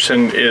Josh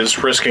Anderson is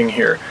risking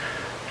here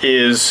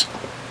is,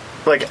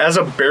 like, as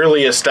a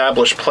barely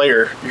established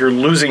player, you're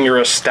losing your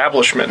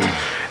establishment,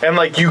 and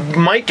like you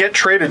might get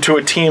traded to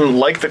a team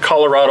like the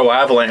Colorado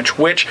Avalanche,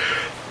 which.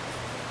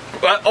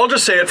 I'll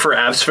just say it for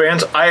Avs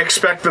fans. I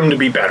expect them to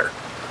be better.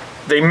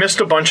 They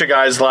missed a bunch of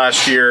guys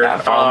last year.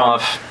 Yeah,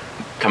 Varlamov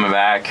coming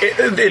back,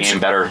 it's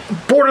better.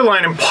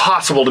 Borderline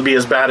impossible to be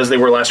as bad as they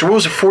were last year. What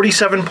was it,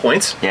 47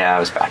 points? Yeah, it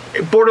was bad.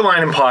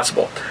 Borderline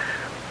impossible.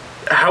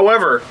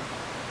 However,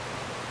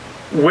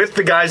 with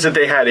the guys that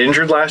they had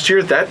injured last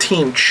year, that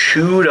team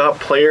chewed up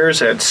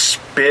players and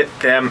spit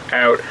them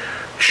out.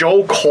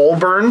 Joe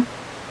Colburn.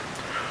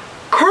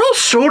 Carl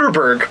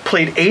Soderberg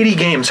played 80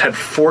 games, had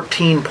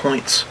 14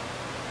 points.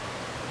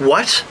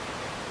 What?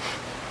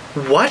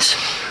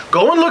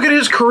 Go and look at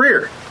his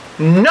career.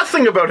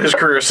 Nothing about his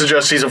career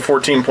suggests he's a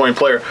 14-point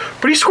player,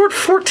 but he scored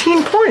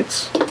 14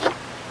 points.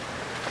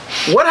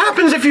 What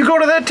happens if you go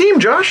to that team,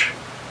 Josh?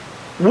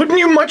 Wouldn't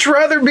you much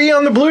rather be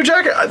on the Blue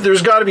Jacket?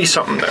 There's got to be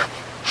something there.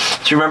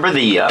 Do you remember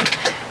the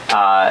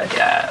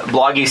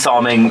Bloggy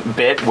Salming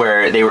bit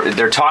where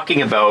they're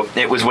talking about,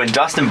 it was when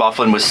Dustin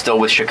Byfuglien was still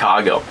with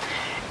Chicago.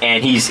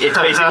 And it's this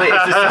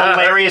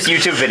hilarious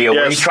YouTube video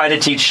where he's trying to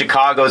teach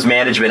Chicago's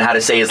management how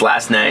to say his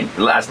last name.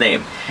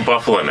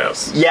 Byfuglien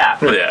is. Yeah.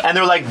 And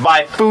they're like,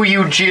 by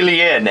Fuyu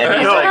Jillian. And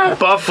he's like,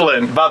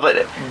 Byfuglien.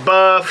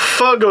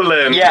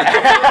 Yeah.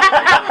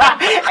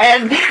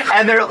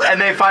 and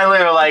they finally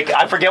are like,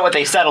 I forget what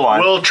they settle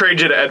on. We'll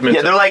trade you to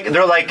Edmonton. Yeah,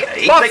 they're like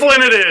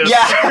Byfuglien it is.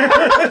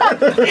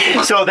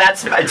 Yeah. So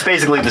it's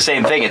basically the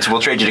same thing. It's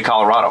we'll trade you to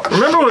Colorado.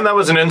 Remember when that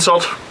was an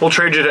insult? We'll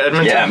trade you to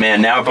Edmonton. Yeah,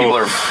 man. Now people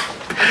are.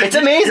 It's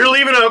amazing. You're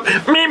leaving a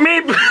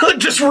meep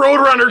just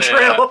Roadrunner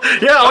trail.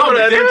 Yeah, I'll go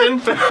to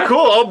Edmonton.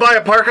 Cool. I'll buy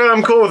a parka.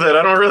 I'm cool with it.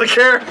 I don't really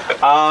care.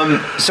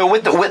 So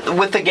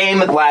with the game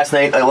last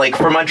night, like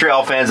for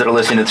Montreal fans that are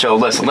listening to the show,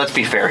 listen. Let's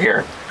be fair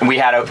here. We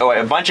had a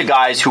bunch of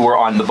guys who were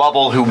on the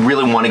bubble who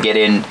really want to get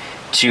in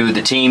to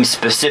the team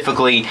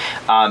specifically.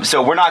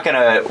 So we're not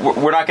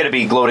gonna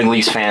be gloating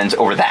Leafs fans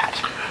over that.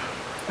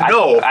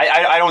 No,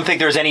 I don't think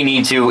there's any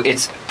need to.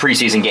 It's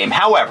preseason game.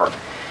 However,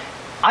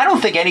 I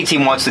don't think any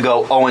team wants to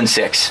go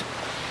 0-6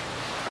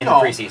 in the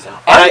preseason. And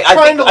I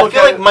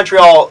feel like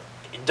Montreal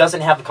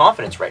doesn't have the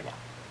confidence right now.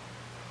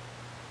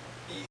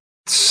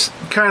 It's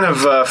kind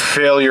of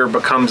failure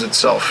becomes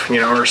itself,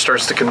 or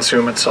starts to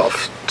consume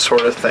itself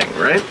sort of thing,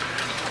 right?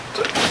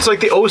 It's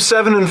like the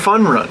 07 and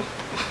fun run.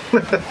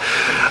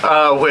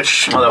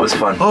 Which that was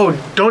fun. Oh,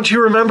 don't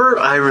you remember?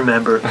 I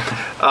remember.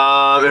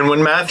 And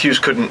when Matthews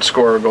couldn't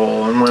score a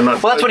goal, and when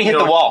that's when he hit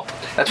the wall.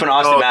 That's when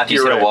Austin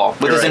Matthews hit a wall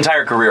with his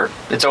entire career.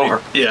 It's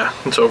over. Yeah,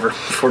 it's over.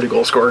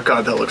 40-goal scorer.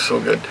 God, that looks so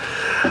good.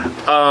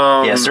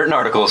 Certain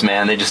articles,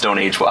 man, they just don't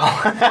age well.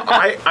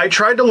 I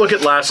tried to look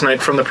at last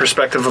night from the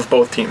perspective of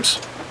both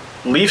teams.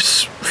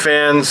 Leafs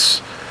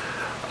fans,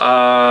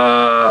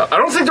 I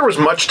don't think there was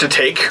much to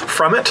take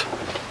from it.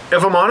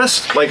 if I'm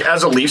honest. Like,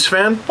 as a Leafs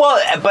fan. Well,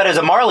 but as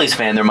a Marlies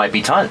fan, there might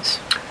be tons.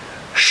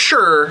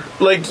 Sure.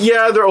 Like,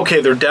 yeah, they're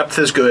okay. Their depth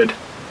is good.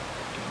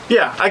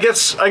 Yeah, I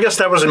guess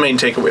that was the main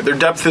takeaway. Their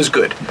depth is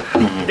good.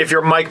 Mm-hmm. If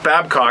you're Mike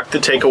Babcock, the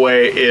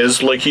takeaway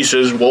is, like he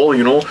says, well,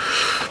 you know,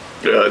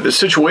 the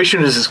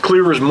situation is as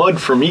clear as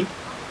mud for me.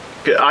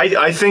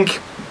 I think,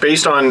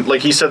 based on,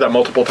 like he said that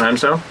multiple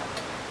times now,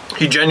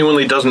 he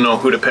genuinely doesn't know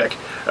who to pick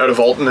out of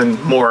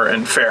Aaltonen, Moore,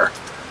 and Fair.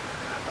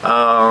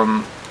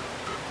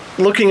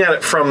 Looking at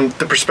it from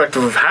the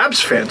perspective of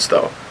Habs fans,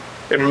 though,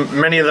 and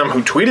many of them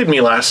who tweeted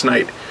me last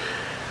night,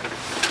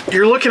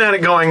 you're looking at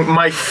it going,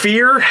 my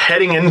fear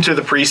heading into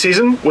the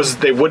preseason was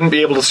they wouldn't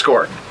be able to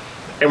score.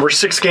 And we're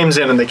 6 games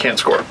in and they can't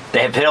score. They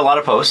have hit a lot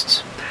of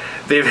posts.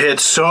 They've hit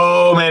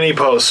so many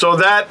posts. So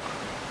that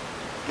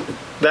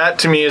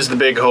to me is the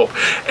big hope.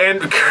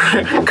 And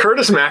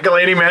Curtis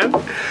McElhinney, man.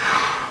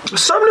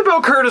 Something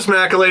about Curtis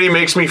McElhinney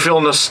makes me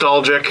feel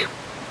nostalgic.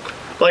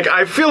 Like,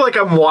 I feel like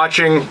I'm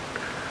watching,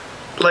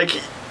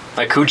 like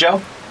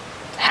Cujo?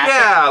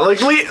 Yeah,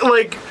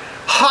 like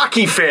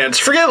hockey fans.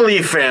 Forget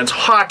Leaf fans.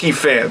 Hockey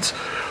fans.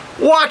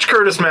 Watch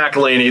Curtis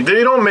McElhinney.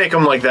 They don't make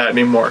him like that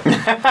anymore.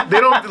 They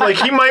don't, like,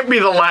 he might be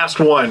the last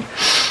one.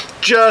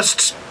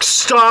 Just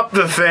stop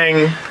the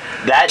thing.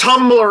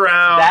 Tumble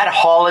around. That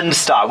Holland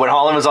stop, when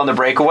Holland was on the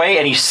breakaway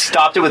and he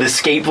stopped it with his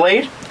skate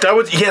blade. That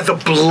was, yeah, the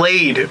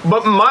blade.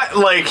 But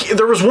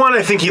there was one,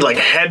 I think he like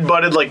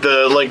headbutted like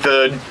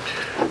the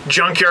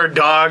junkyard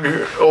dog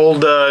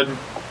old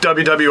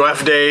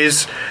WWF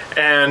days.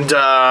 And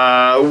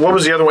what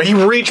was the other one? He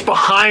reached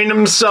behind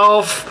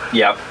himself.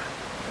 Yep.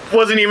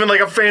 Wasn't even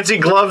like a fancy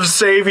glove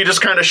save. He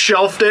just kind of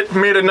shelved it,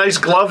 made a nice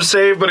glove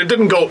save, but it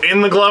didn't go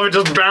in the glove. It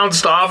just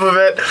bounced off of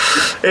it.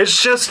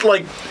 It's just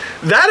like,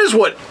 that is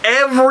what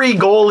every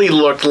goalie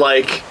looked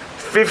like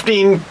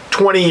 15,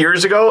 20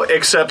 years ago,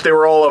 except they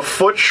were all a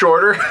foot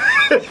shorter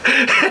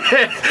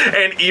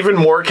and even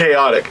more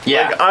chaotic.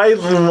 Yeah. Like, I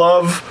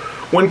love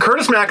when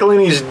Curtis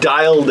McElhinney's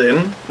dialed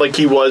in, like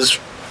he was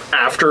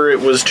after it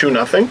was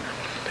 2-0.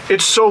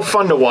 It's so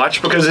fun to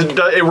watch because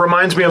it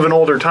reminds me of an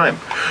older time.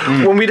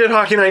 When we did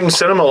Hockey Night in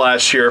Cinema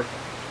last year,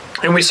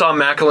 and we saw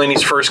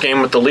McElhinney's first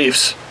game with the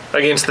Leafs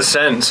against the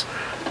Sens,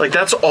 like,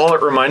 that's all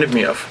it reminded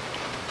me of.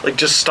 Like,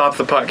 just stop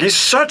the puck. He's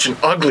such an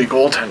ugly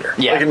goaltender,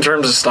 like, in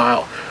terms of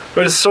style.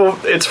 But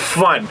it's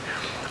fun.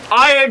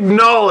 I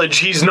acknowledge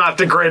he's not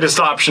the greatest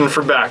option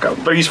for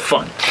backup, but he's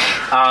fun.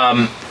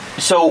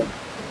 So,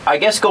 I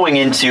guess going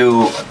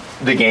into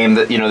the game,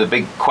 that, you know, the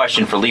big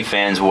question for Leaf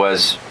fans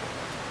was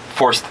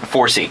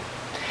 4C,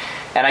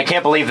 and I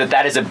can't believe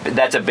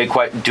that's a big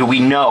question. Do we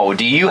know?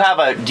 Do you have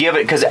it?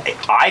 Because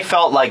I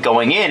felt like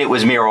going in it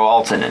was Miro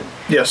Aaltonen.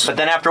 Yes. But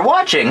then after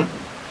watching,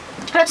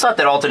 it's not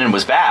that Aaltonen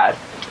was bad.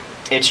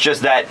 It's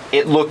just that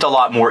it looked a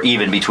lot more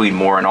even between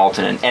Moore and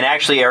Aaltonen. And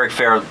actually, Eric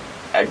Fair,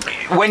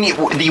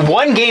 the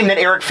one game that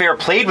Eric Fair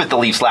played with the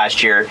Leafs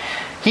last year,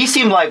 he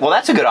seemed like, well,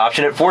 that's a good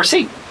option at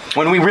 4C.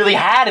 When we really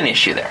had an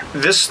issue there.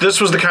 This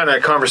was the kind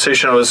of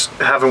conversation I was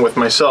having with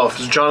myself.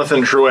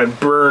 Jonathan Drouin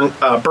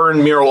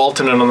burned Miro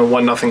Aaltonen on the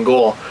 1-0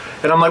 goal.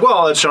 And I'm like,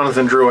 well, that's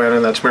Jonathan Drouin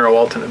and that's Miro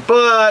Aaltonen.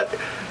 But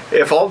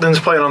if Aaltonen's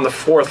playing on the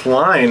 4th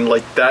line,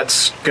 like,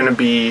 that's going to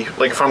be,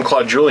 like, if I'm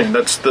Claude Julien,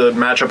 that's the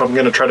matchup I'm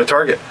going to try to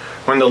target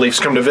when the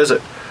Leafs come to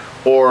visit.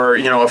 Or,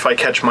 you know, if I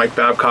catch Mike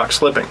Babcock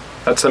slipping,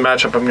 that's the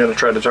matchup I'm going to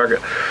try to target.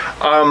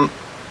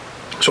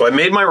 So I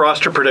made my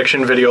roster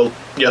prediction video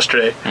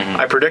yesterday. Mm-hmm.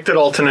 I predicted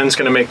Aaltonen's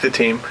going to make the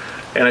team,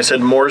 and I said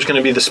Moore's going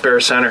to be the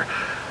spare center.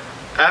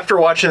 After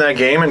watching that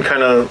game and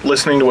kind of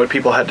listening to what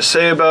people had to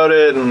say about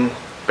it and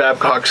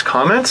Babcock's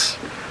comments,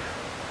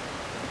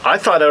 I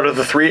thought out of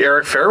the 3,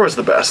 Eric Fair was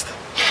the best.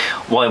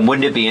 Well, and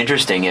wouldn't it be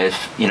interesting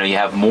if, you know, you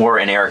have Moore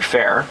and Eric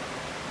Fair,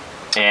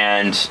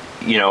 and,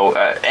 you know,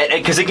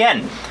 because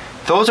again,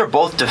 those are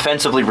both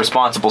defensively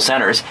responsible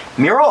centers.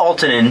 Miro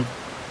Aaltonen,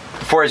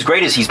 for as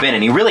great as he's been,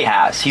 and he really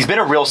has, he's been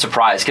a real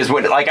surprise. Because,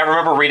 like, I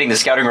remember reading the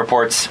scouting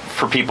reports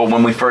for people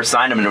when we first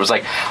signed him, and it was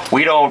like,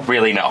 we don't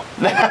really know.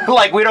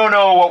 Like, we don't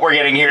know what we're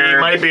getting here. He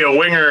might be a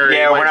winger.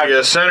 Yeah, he might be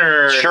a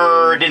center.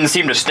 Sure, didn't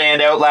seem to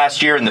stand out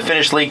last year in the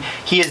Finnish league.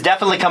 He has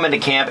definitely come into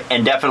camp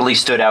and definitely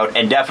stood out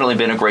and definitely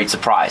been a great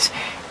surprise.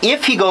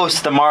 If he goes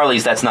to the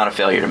Marlies, that's not a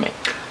failure to me.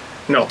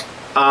 No.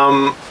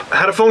 I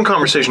had a phone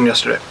conversation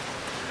yesterday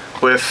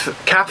with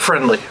Cap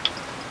Friendly.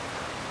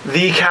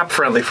 The Cap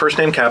Friendly. First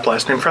name Cap,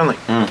 last name Friendly.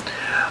 I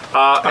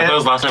thought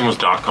his last name was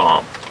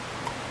 .com.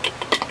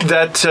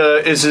 That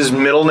is his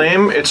middle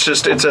name. It's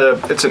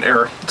an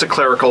error. It's a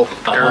clerical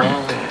error.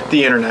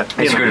 The internet.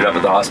 They screwed it up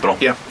at the hospital.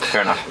 Yeah.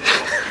 Fair enough.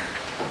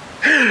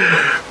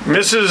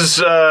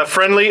 Mrs.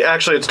 Friendly,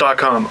 actually it's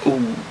 .com.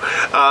 Ooh.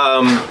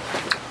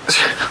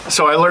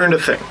 So I learned a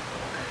thing.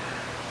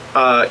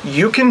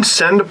 You can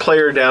send a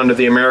player down to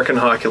the American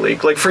Hockey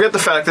League. Like, forget the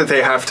fact that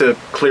they have to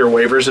clear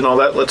waivers and all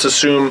that. Let's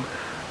assume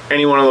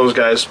any one of those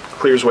guys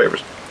clears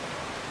waivers.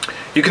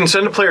 You can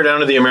send a player down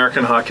to the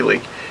American Hockey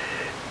League.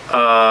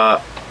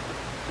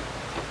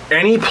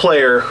 Any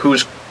player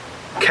whose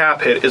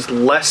cap hit is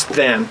less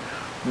than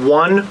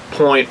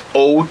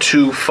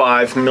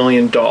 $1.025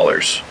 million.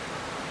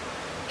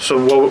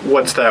 So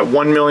what's that?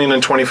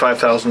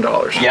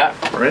 $1,025,000. Yeah.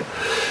 Right.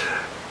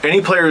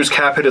 Any player whose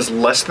cap hit is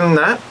less than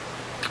that,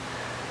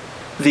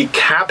 the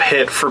cap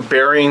hit for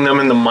burying them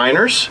in the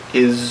minors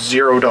is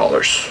 $0.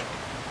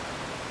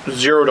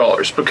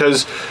 $0,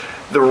 because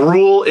the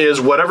rule is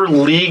whatever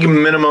league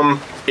minimum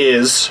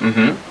is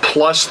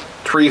plus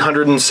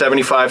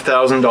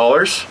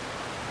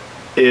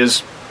 $375,000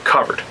 is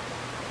covered.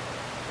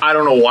 I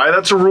don't know why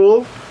that's a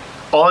rule.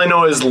 All I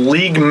know is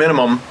league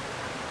minimum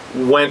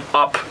went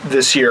up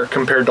this year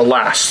compared to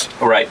last.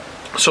 Right.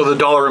 So the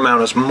dollar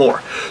amount is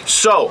more.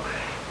 So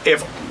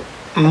if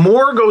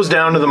Moore goes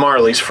down to the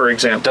Marlies, for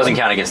example. Doesn't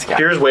count against the cap.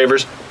 Here's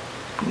waivers.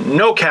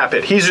 No cap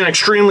hit. He's an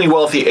extremely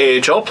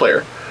wealthy AHL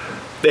player.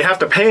 They have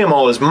to pay him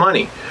all his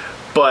money,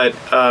 but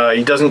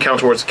he doesn't count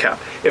towards the cap.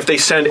 If they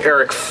send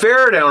Eric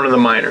Fair down to the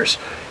minors,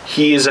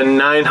 he is a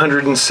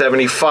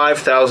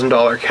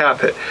 $975,000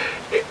 cap hit.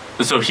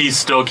 So he's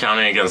still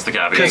counting against the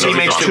cap Because he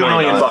makes $2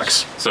 million.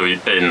 So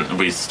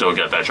we still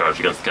get that charge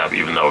against the cap,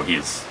 even though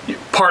he's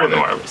part of the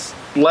it. Marlies.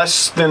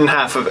 Less than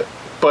half of it,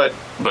 but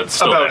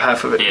still about there.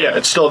 half of it. Yeah,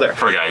 it's still there.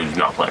 For a guy who's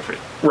not playing for you.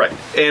 Right.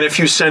 And if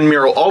you send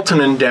Miro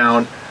Aaltonen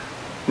down,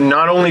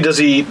 not only does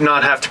he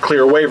not have to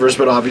clear waivers,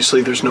 but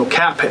obviously there's no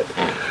cap hit.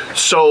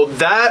 So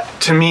that,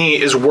 to me,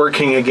 is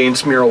working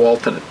against Miro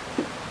Aaltonen.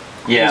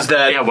 Yeah. Is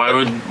that why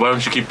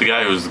wouldn't you keep the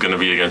guy who's going to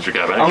be against your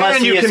cap?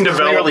 Unless he is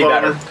clearly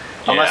better.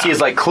 Unless he is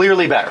like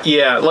clearly better.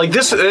 Yeah, like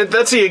this.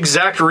 That's the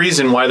exact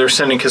reason why they're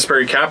sending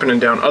Kasperi Kapanen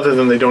down. Other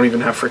than they don't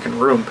even have freaking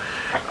room.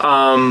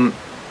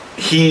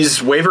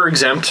 He's waiver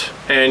exempt,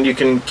 and you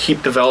can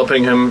keep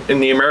developing him in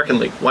the American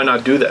League. Why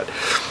not do that?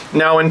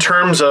 Now, in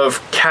terms of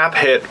cap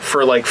hit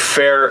for like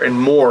Fair and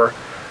Moore,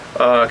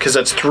 because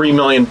that's $3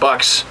 million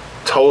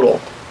total.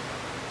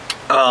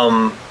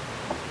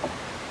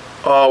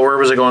 Where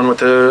was I going with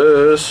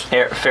this?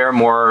 Fair,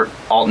 Moore,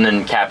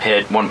 Aaltonen cap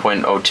hit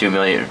 1.02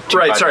 million.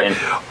 Right, sorry.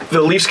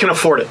 The Leafs can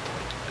afford it.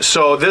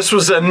 So this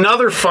was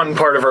another fun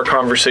part of our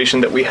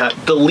conversation that we had.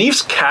 The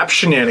Leafs cap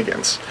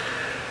shenanigans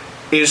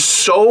is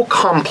so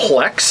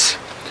complex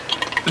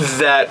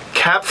that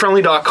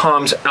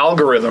CapFriendly.com's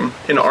algorithm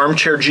in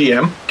Armchair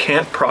GM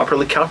can't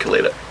properly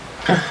calculate it.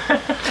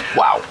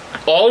 Wow.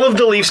 All of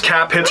the Leafs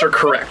cap hits are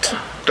correct.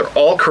 They're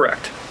all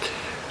correct.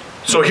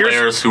 So here's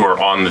players who are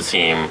on the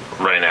team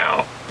right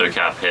now, their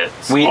cap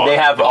hits. They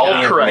have all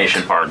the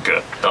information. Are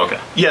good. Okay.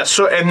 Yeah.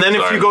 So and then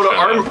if you go to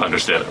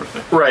understand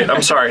everything. Right.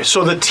 I'm sorry.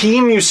 So the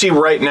team you see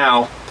right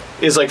now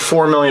is like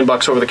 $4 million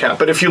over the cap.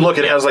 But if you look,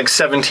 it has like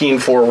 17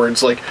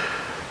 forwards. Like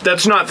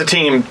that's not the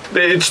team.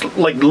 It's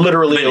like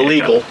literally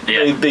illegal.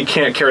 Yeah. They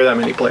can't carry that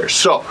many players.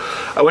 So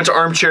I went to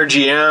Armchair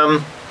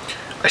GM.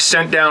 I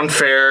sent down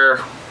Fair,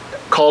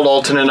 called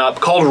Aaltonen up,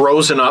 called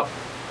Rosen up,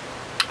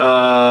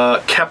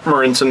 kept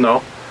Marincin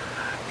though.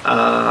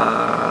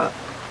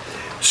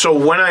 So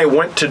when I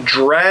went to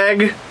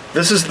drag,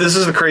 this is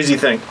the crazy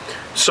thing.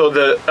 So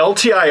the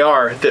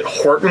LTIR that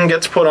Horton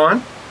gets put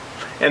on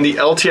and the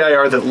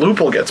LTIR that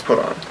Lupul gets put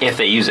on, if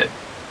they use it,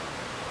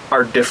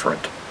 are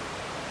different.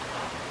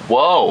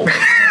 Whoa.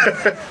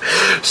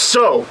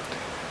 So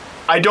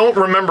I don't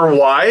remember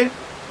why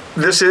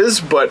this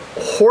is, but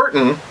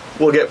Horton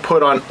will get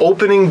put on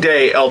opening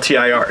day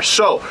LTIR.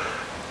 So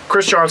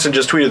Chris Johnson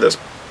just tweeted this.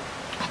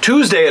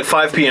 Tuesday at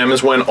 5 p.m.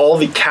 is when all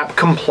the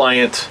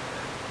cap-compliant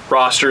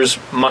rosters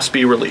must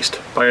be released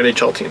by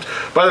NHL teams.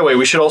 By the way,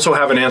 we should also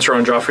have an answer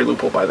on Joffrey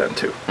Lupul by then,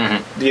 too.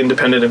 Mm-hmm. The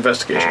independent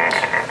investigation.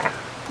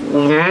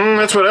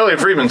 That's what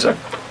Elliot Friedman said.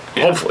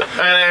 Yeah. Hopefully.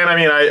 And I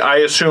mean, I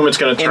assume it's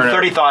going to turn out. In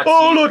 30 thoughts,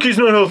 look, he's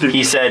not healthy.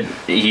 He said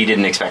he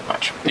didn't expect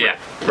much. Yeah.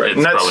 Right.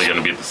 It's probably going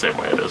to be the same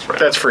way it is right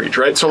That's for each,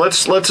 right? So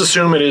let's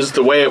assume it is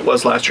the way it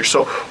was last year.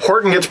 So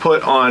Horton gets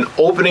put on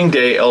opening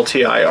day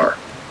LTIR,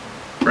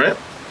 right?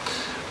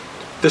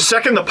 The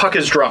second the puck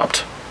is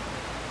dropped,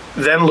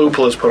 then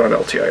Lupul is put on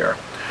LTIR.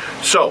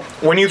 So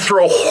when you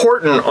throw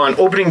Horton on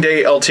opening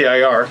day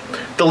LTIR,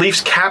 the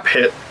Leafs cap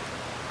hit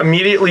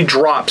immediately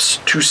drops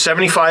to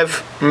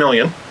 $75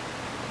 million,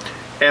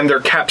 and their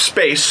cap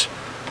space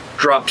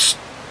drops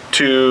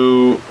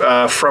to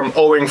from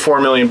owing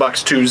 $4 million to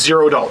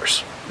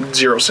 $0,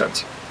 0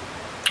 cents.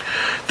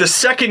 The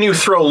second you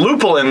throw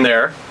Lupul in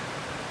there,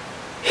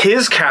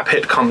 his cap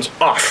hit comes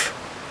off.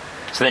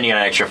 So then you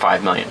got an extra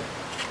 $5 million.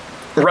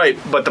 Right,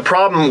 but the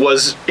problem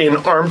was in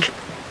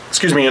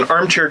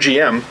Armchair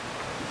GM,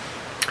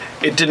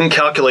 it didn't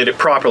calculate it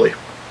properly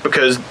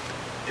because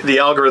the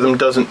algorithm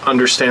doesn't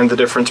understand the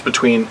difference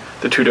between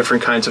the two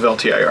different kinds of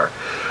LTIR.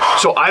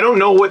 So I don't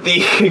know what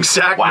the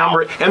exact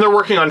number, and they're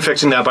working on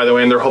fixing that, by the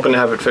way, and they're hoping to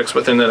have it fixed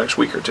within the next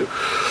week or two.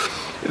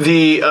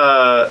 The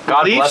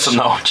God Leafs, bless them,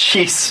 though.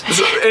 Jeez.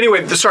 So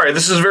anyway, sorry,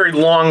 this is a very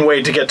long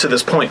way to get to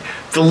this point.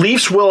 The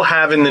Leafs will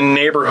have in the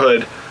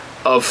neighborhood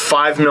of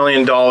 $5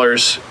 million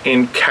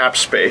in cap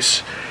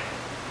space.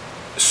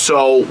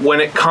 So when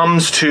it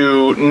comes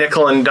to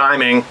nickel and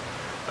diming,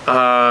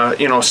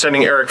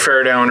 sending Eric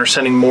Fair down or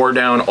sending Moore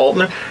down,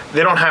 Aaltonen,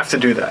 they don't have to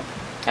do that.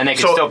 And they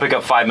can still pick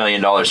up $5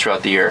 million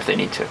throughout the year if they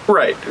need to.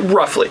 Right,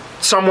 roughly.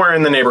 Somewhere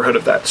in the neighborhood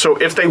of that. So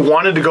if they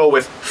wanted to go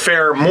with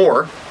Fair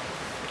Moore,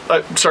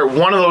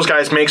 one of those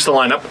guys makes the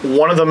lineup,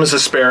 one of them is a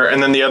spare,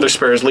 and then the other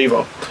spare is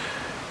Levo.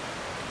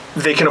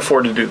 They can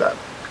afford to do that.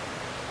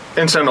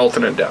 And send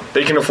alternate down.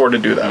 They can afford to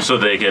do that. So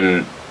they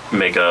can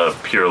make a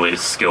purely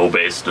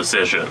skill-based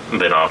decision.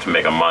 They don't have to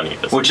make a money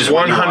decision. Which is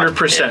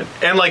 100%.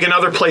 And like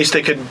another place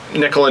they could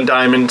nickel and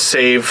dime and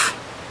save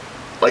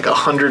like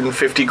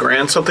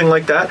 $150,000, something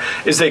like that,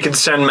 is they could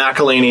send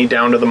McElhaney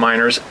down to the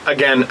minors,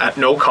 again, at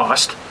no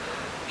cost.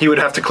 He would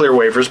have to clear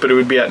waivers, but it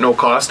would be at no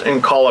cost,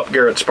 and call up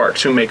Garrett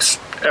Sparks, who makes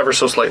ever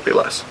so slightly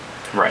less.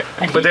 Right.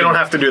 But they don't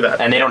have to do that.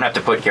 And they don't have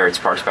to put Garrett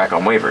Sparks back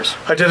on waivers.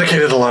 I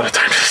dedicated a lot of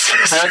time to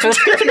this.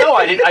 That's good to know.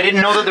 I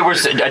didn't know that there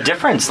was a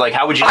difference. Like,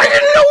 how would you... I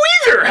didn't know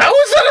either! How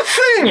is that a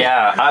thing?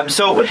 Yeah.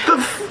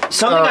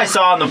 Something I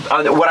saw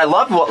what I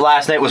loved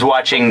last night was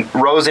watching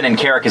Rosen and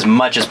Carrick as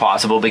much as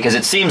possible, because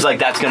it seems like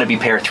that's going to be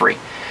pair 3.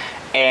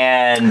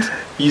 And...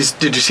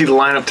 Did you see the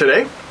lineup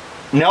today?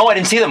 No, I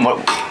didn't see them.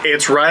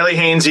 It's Riley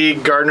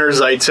Hainsey, Gardner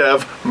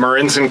Zaitsev,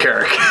 Marins, and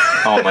Carrick.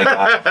 Oh my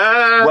God.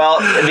 Well,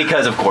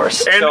 because of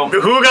course. And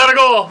who got a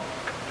goal?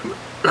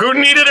 Who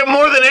needed it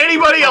more than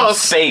anybody else?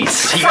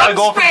 Space. He got a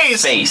goal from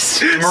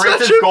space.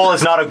 Marin's goal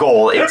is not a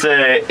goal. It's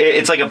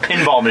like a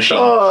pinball machine.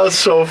 Oh, that's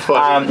so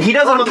funny. He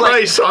doesn't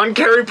look on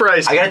Carey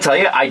Price. I got to tell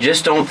you, I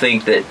just don't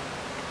think that.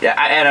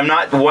 And I'm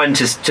not one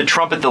to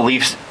trumpet the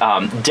Leafs'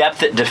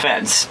 depth at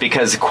defense,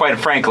 because, quite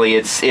frankly,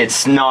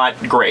 it's not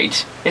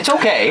great. It's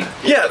okay.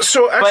 Yeah.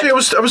 So actually, I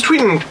was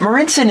tweeting.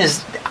 Marinson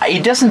he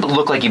doesn't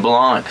look like he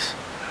belongs.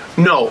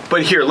 No,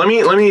 but here, let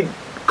me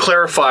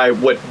clarify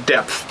what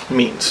depth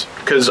means,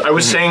 because I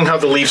was saying how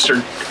the Leafs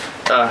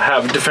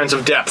have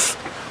defensive depth,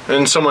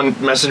 and someone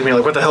messaged me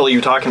like, "What the hell are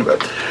you talking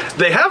about?"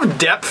 They have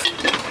depth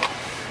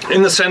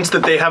in the sense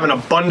that they have an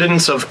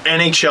abundance of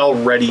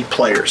NHL-ready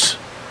players.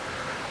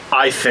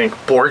 I think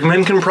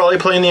Borgman can probably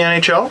play in the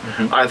NHL.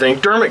 Mm-hmm. I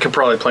think Dermott can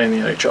probably play in the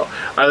NHL.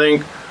 I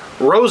think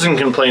Rosen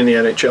can play in the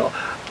NHL.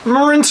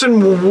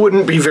 Marinson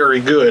wouldn't be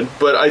very good,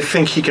 but I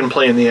think he can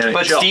play in the NHL.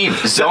 But Steve,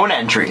 zone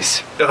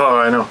entries. Oh,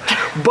 I know.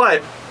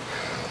 But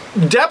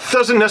depth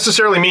doesn't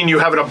necessarily mean you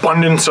have an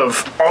abundance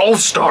of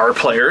all-star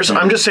players. Mm-hmm.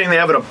 I'm just saying they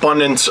have an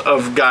abundance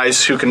of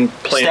guys who can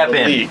play in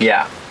the league.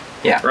 Yeah.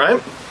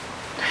 Right?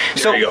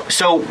 There you go.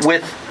 So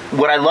with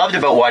what I loved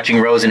about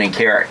watching Rosen and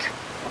Carrick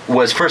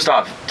was, first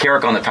off,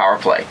 Carrick on the power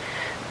play.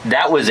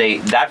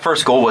 That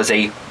first goal was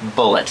a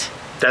bullet.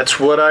 That's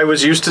what I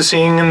was used to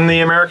seeing in the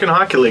American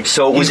Hockey League.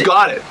 So he's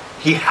got it.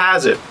 He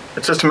has it.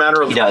 It's just a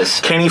matter of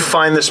can he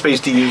find the space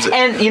to use it.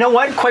 And you know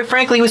what? Quite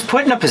frankly, he was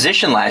put in a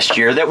position last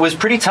year that was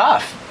pretty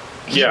tough.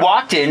 He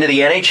walked into the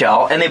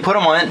NHL and they put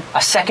him on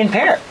a second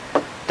pair.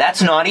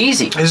 That's not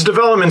easy. His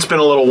development's been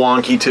a little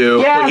wonky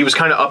too. Yeah. Like he was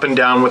kind of up and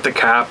down with the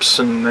Caps,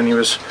 and then he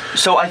was I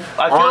feel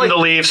on the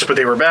Leafs, but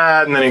they were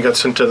bad, and then he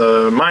gets into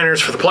the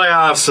minors for the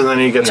playoffs, and then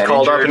he gets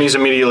called up, and he's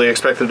immediately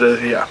expected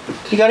to. Yeah.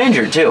 He got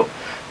injured too.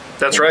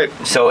 That's right.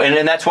 So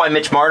and that's why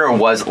Mitch Marner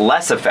was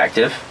less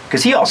effective,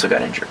 because he also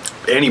got injured.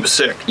 And he was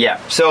sick. Yeah.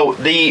 So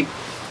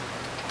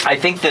I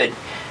think that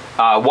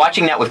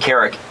watching that with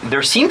Carrick,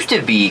 there seems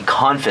to be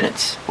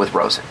confidence with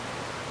Rosen.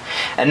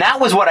 And that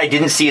was what I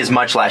didn't see as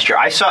much last year.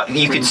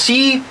 You could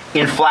see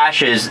in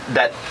flashes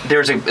that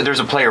there's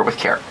a player with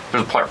Carrick.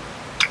 There's a player.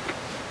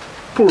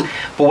 But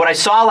what I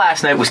saw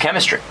last night was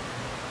chemistry,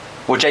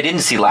 which I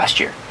didn't see last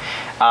year.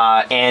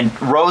 And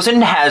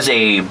Rosen has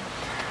he's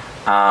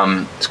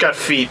got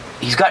feet.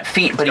 He's got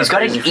feet, but he's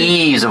got an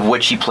ease of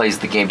which he plays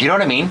the game. Do you know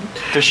what I mean?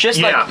 There's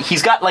just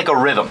he's got like a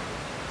rhythm.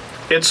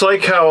 It's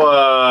like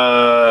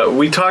how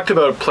we talked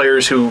about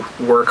players who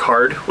work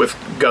hard with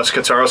Gus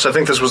Katsaros. I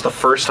think this was the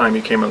first time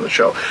he came on the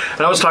show.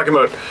 And I was talking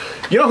about,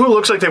 who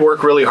looks like they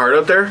work really hard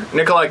out there?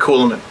 Nikolai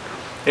Kulemin.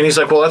 And he's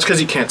like, well, that's because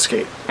he can't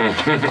skate. And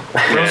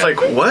I was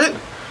like, what?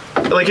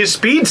 Like, his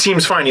speed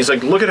seems fine. He's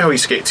like, look at how he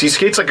skates. He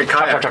skates like a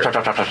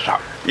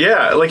kayaker.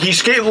 Yeah, like he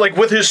skate like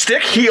with his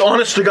stick, he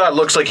honest to God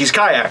looks like he's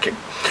kayaking.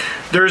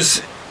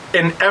 There's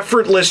an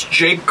effortless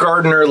Jake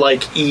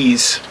Gardner-like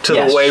ease to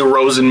the way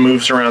Rosen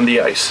moves around the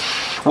ice.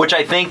 Which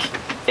I think,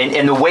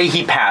 in the way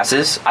he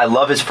passes, I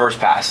love his first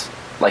pass.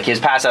 Like, his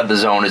pass out of the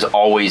zone is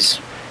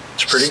always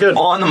pretty good.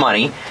 On the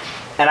money.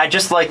 And I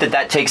just like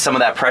that takes some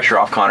of that pressure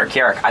off Connor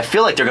Carrick. I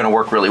feel like they're going to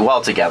work really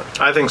well together.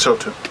 I think so,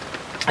 too.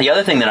 The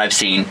other thing that I've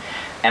seen,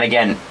 and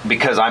again,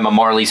 because I'm a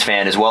Marlies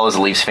fan as well as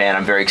a Leafs fan,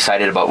 I'm very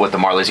excited about what the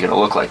Marlies are going to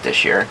look like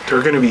this year.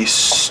 They're going to be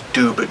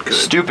stupid good.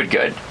 Stupid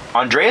good.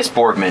 Andreas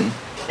Borgman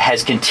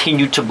has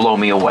continued to blow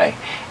me away.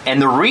 And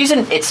the reason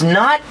it's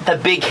not the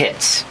big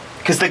hits,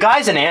 because the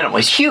guy's an animal.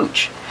 He's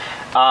huge.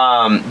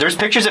 There's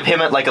pictures of him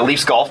at like a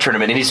Leafs golf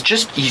tournament, and he's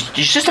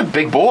just a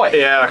big boy.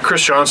 Yeah,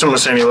 Chris Johnson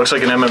was saying he looks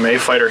like an MMA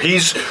fighter.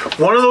 He's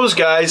one of those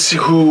guys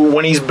who,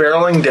 when he's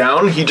barreling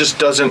down, he just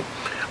doesn't...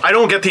 I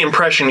don't get the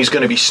impression he's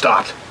going to be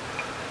stopped.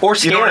 Or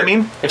scared. You know what I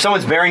mean? If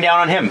someone's bearing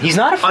down on him, he's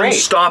not afraid.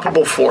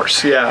 Unstoppable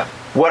force, yeah.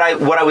 What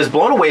I was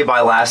blown away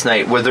by last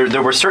night was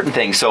there were certain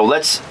things. So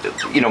let's,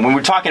 when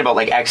we're talking about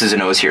like X's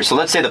and O's here. So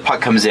let's say the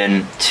puck comes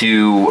in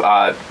into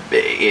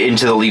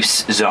the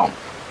Leafs zone,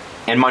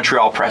 and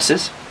Montreal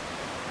presses.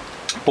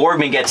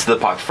 Borgman gets to the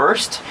puck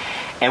first,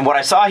 And what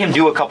I saw him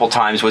do a couple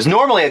times was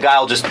normally a guy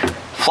will just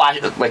throw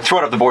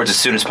it up the boards as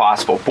soon as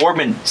possible.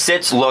 Boardman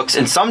sits, looks,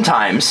 and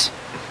sometimes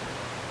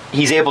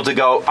he's able to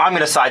go, I'm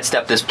going to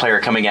sidestep this player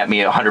coming at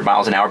me 100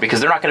 miles an hour because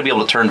they're not going to be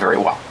able to turn very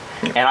well.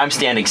 And I'm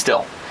standing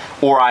still.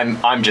 Or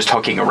I'm just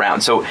hooking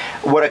around. So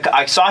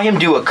I saw him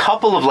do a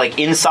couple of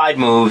inside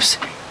moves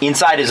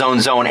inside his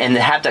own zone and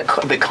have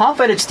the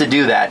confidence to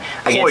do that.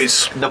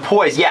 Against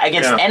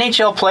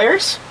NHL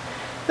players.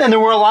 And there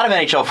were a lot of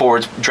NHL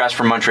forwards dressed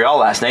from Montreal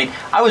last night.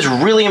 I was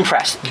really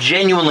impressed,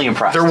 genuinely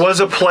impressed. There was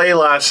a play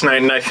last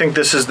night, and I think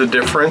this is the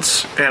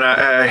difference. And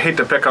I hate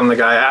to pick on the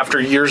guy after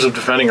years of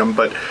defending him,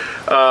 but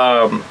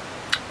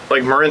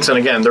Marincin,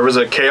 again, there was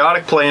a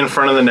chaotic play in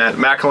front of the net.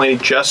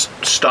 McElhinney just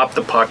stopped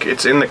the puck.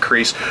 It's in the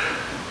crease.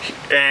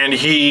 And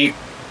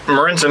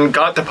Marincin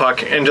got the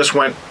puck and just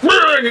went,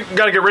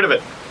 got to get rid of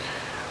it.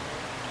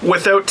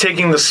 Without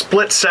taking the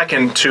split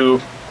second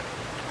to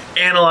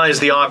analyze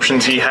the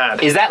options he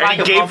had. Is that lack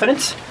of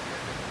confidence?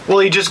 Well,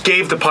 he just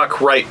gave the puck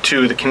right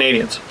to the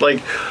Canadians.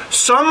 I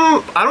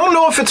don't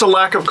know if it's a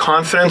lack of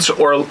confidence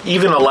or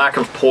even a lack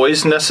of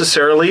poise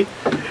necessarily,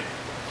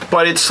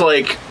 but it's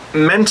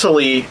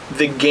mentally,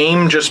 the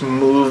game just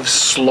moves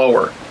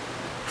slower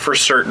for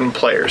certain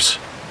players.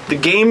 The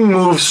game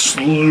moves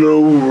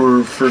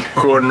slower for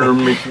Connor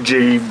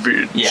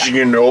McDavid,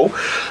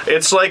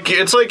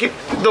 It's like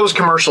those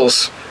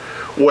commercials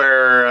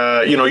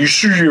where you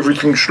see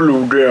everything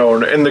slow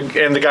down, and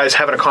the guy's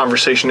having a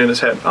conversation in his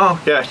head.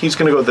 Oh yeah, he's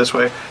gonna go this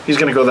way. He's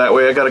gonna go that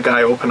way. I got a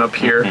guy open up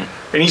here,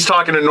 and he's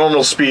talking at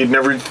normal speed, and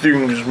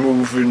everything's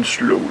moving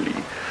slowly.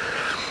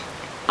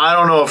 I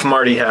don't know if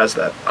Marty has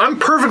that. I'm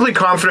perfectly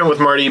confident with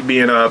Marty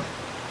being a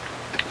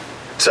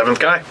 7th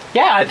guy.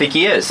 Yeah, I think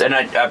he is, and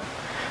I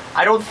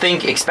don't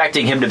think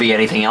expecting him to be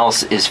anything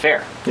else is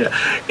fair. Yeah,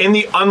 in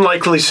the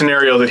unlikely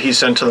scenario that he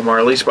sent to the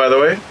Marlies, by the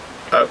way.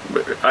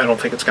 I don't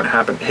think it's going to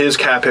happen. His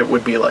cap hit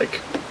would be I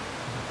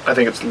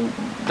think it's...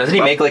 Doesn't he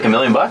make $1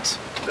 million?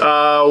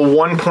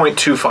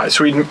 1.25.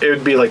 So it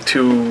would be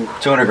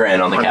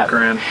 $200,000 on the cap.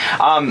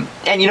 $100,000.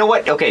 And you know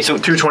what? Okay, so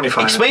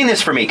 $225. Explain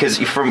this for me, because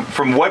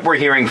from what we're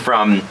hearing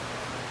from,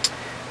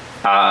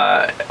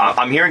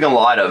 I'm hearing a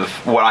lot of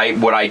what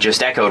I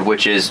just echoed,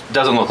 which is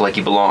doesn't look like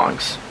he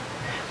belongs.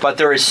 But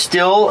there is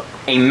still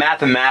a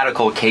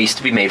mathematical case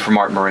to be made for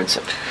Martin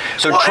Marincin.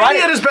 So he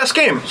had his best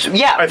game.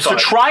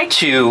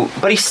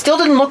 But he still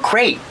didn't look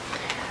great.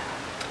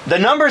 The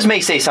numbers may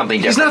say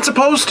something different. He's not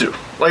supposed to.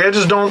 I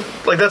just don't,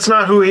 that's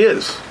not who he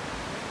is.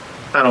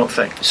 I don't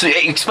think. So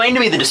explain to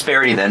me the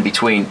disparity then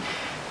between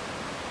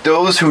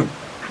those who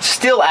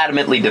still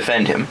adamantly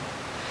defend him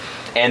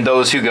and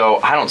those who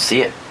go, I don't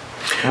see it.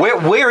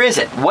 Where is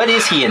it? What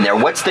is he in there?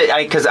 What's the...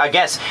 Because I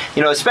guess,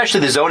 especially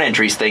the zone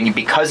entries thing,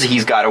 because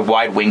he's got a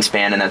wide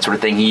wingspan and that sort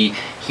of thing, he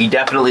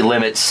definitely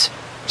limits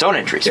zone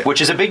entries,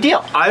 which is a big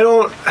deal. I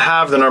don't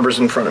have the numbers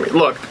in front of me.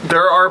 Look,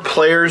 there are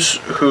players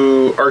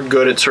who are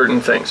good at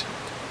certain things.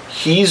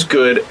 He's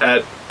good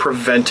at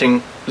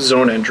preventing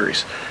zone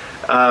entries.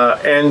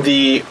 And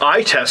the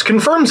eye test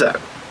confirms that.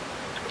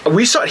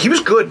 We saw he was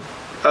good,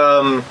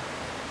 I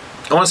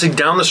want to say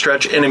down the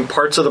stretch and in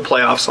parts of the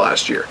playoffs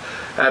last year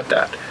at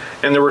that.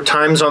 And there were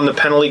times on the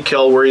penalty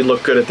kill where he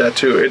looked good at that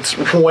too. It's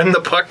when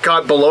the puck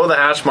got below the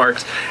hash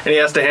marks and he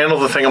has to handle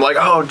the thing. I'm like,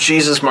 oh,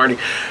 Jesus, Marty.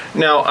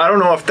 Now, I don't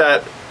know if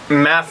that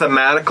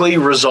mathematically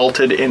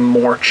resulted in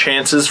more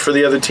chances for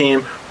the other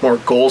team, more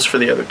goals for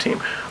the other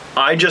team.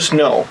 I just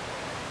know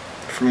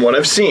from what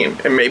I've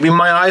seen, and maybe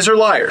my eyes are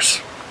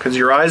liars, because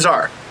your eyes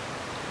are.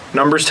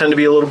 Numbers tend to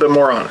be a little bit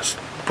more honest.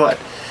 But,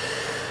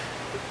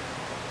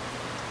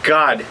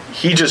 God,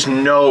 he just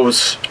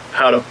knows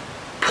how to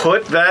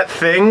put that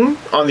thing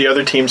on the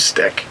other team's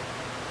stick.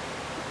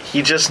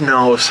 He just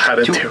knows how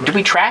to do it. Do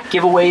we track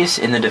giveaways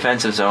in the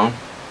defensive zone?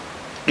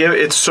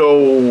 It's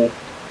so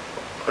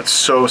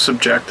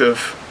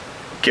subjective.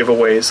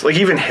 Giveaways,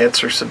 even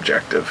hits are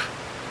subjective.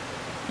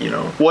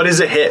 What is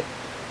a hit?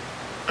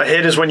 A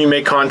hit is when you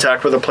make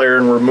contact with a player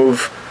and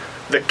remove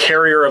the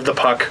carrier of the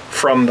puck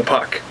from the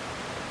puck.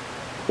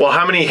 Well,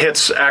 how many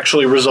hits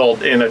actually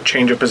result in a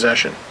change of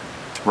possession?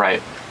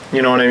 Right.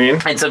 You know what I mean?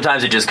 And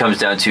sometimes it just comes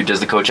down to, does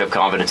the coach have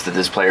confidence that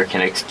this player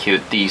can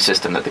execute the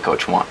system that the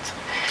coach wants?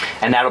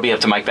 And that'll be up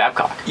to Mike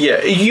Babcock.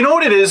 Yeah, you know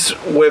what it is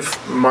with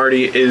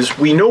Marty is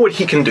we know what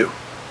he can do.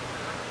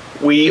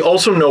 We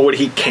also know what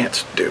he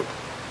can't do.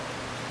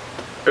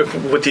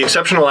 With the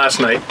exception of last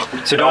night.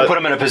 So don't put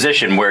him in a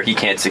position where he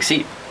can't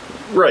succeed.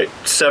 Right,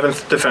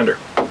 7th defender.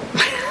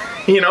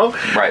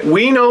 Right.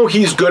 We know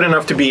he's good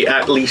enough to be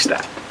at least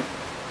that.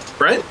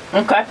 Right?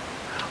 Okay.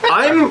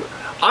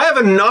 I have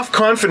enough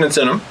confidence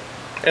in him,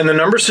 and the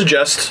numbers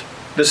suggest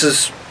this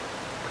is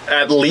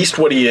at least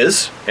what he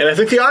is, and I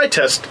think the eye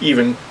test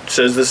even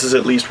says this is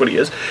at least what he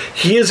is.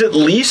 He is at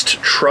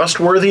least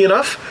trustworthy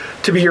enough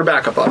to be your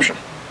backup option,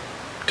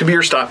 to be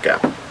your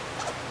stopgap.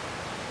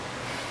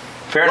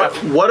 Fair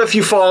enough. What if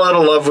you fall out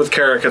of love with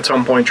Carrick at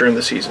some point during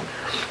the season?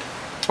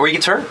 Or he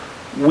gets hurt.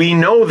 We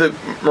know that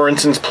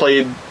Marincin's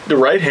played the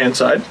right-hand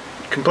side.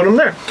 You can put him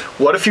there.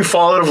 What if you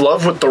fall out of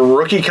love with the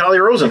rookie Calle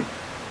Rosen?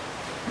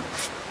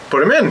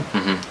 Put him in.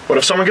 What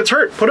if someone gets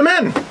hurt? Put him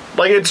in.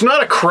 Like, it's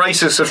not a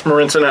crisis if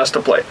Marincin has to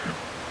play.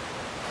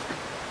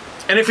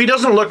 And if he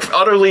doesn't look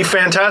utterly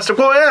fantastic,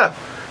 well, yeah,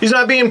 he's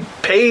not being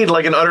paid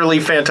like an utterly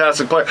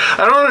fantastic player.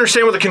 I don't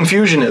understand what the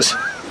confusion is.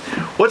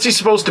 What's he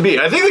supposed to be?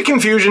 I think the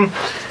confusion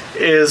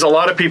is a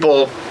lot of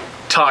people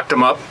talked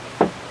him up.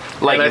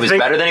 Like he was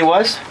better than he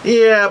was?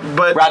 Yeah,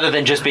 but... rather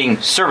than just being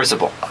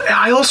serviceable.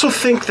 I also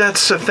think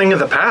that's a thing of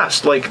the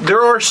past. Like, there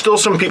are still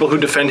some people who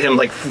defend him,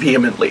 like,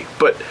 vehemently.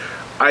 But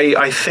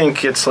I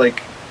think it's,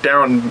 like,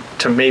 down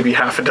to maybe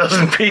half a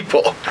dozen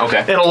people. Okay.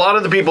 And a lot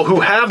of the people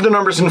who have the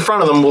numbers in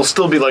front of them will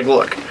still be like,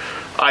 look,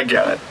 I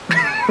get it.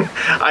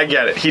 I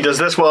get it. He does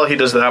this well, he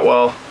does that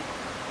well.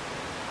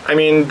 I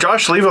mean,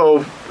 Josh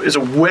Levo is a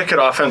wicked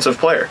offensive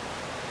player.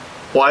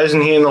 Why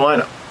isn't he in the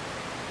lineup?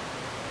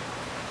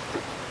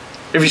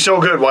 If he's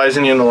so good, why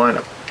isn't he in the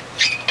lineup?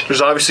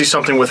 There's obviously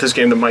something with his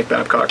game that Mike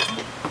Babcock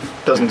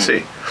doesn't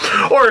see.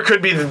 Or it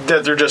could be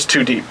that they're just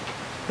too deep,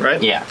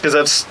 right? Yeah.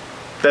 Because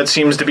that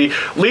seems to be...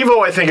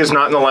 Levo, I think, is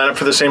not in the lineup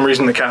for the same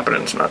reason the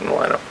Kapanen's not in the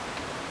lineup.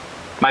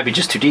 Might be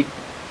just too deep.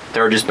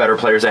 There are just better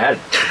players ahead.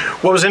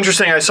 What was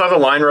interesting, I saw the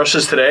line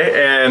rushes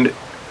today, and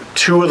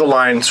 2 of the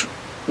lines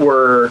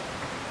were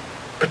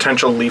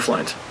potential Leaf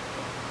lines.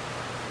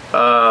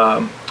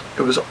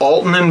 It was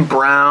Aaltonen,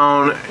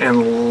 Brown, and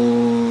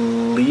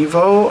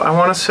Levo, I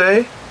want to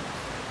say.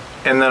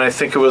 And then I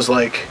think it was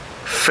like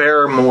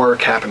Fairmore,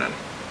 Kapanen.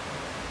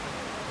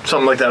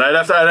 Something like that.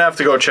 I'd have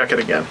to go check it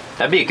again.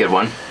 That'd be a good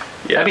one.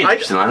 Yeah, That'd be an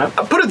interesting lineup.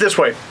 I'll put it this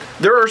way.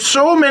 There are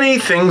so many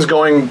things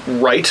going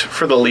right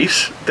for the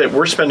Leafs that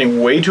we're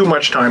spending way too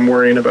much time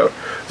worrying about.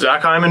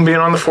 Zach Hyman being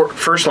on the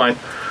first line.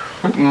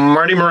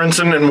 Marty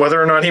Marincin and whether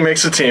or not he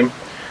makes the team.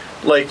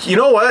 Like, you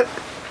know what?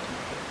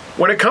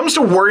 When it comes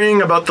to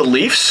worrying about the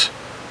Leafs,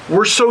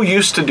 we're so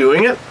used to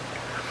doing it.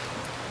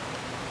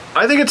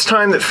 I think it's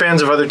time that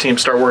fans of other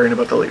teams start worrying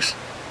about the Leafs.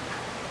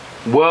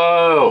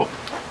 Whoa.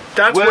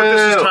 That's what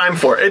this is time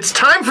for. It's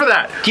time for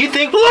that. Do you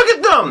think... Look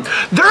at them.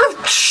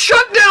 Their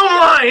shutdown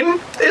line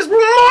is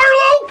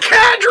Marleau,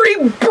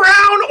 Kadri,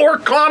 Brown, or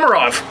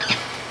Komarov.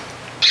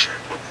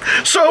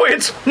 So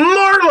it's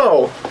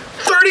Marleau,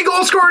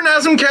 30-goal scorer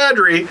Nazem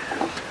Kadri,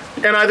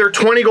 and either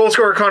 20-goal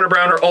scorer Connor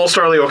Brown or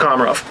all-star Leo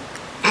Komarov.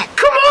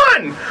 Come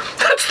on!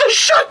 That's the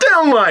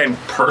shutdown line.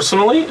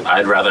 Personally,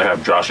 I'd rather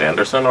have Josh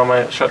Anderson on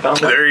my shutdown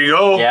line. There you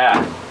go.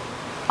 Yeah.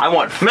 I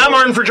want Matt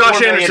Martin for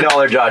Josh Anderson. $4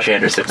 million Josh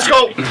Anderson. Let's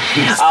go.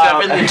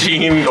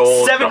 17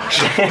 goals.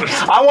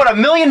 I want $1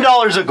 million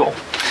a goal.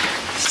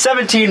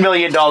 $17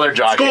 million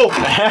Josh. Cool. We'll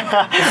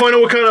find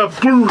out what kind of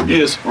he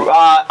is.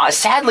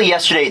 Sadly,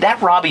 yesterday,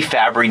 that Robbie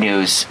Fabry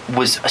news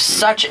was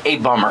such a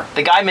bummer.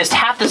 The guy missed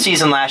half the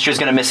season last year. Is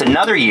going to miss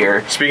another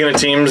year. Speaking of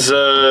teams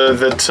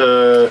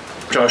that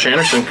Josh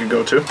Anderson could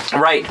go to.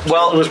 Right.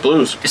 Well, St. Louis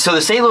Blues. So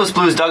the St. Louis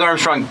Blues, Doug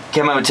Armstrong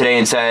came out today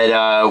and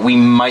said we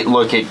might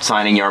look at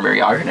signing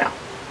Jaromir Jagr now,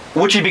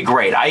 which would be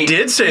great. I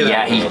did say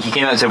that. Yeah, he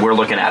came out and said we're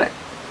looking at it.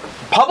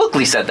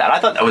 Publicly said that. I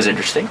thought that was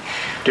interesting.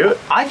 Do it.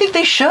 I think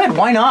they should.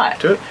 Why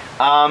not? Do it.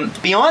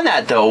 Beyond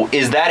that, though,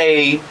 is that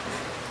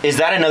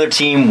another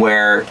team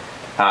where,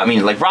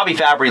 like Robbie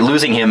Fabry,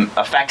 losing him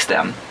affects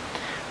them,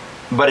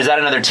 but is that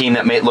another team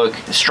that may look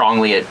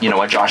strongly at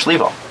Josh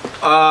Levo?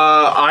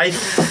 I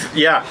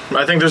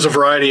think there's a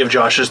variety of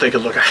Joshes they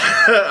could look at.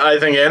 I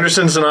think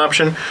Anderson's an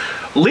option.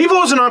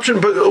 Levo's an option,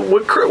 but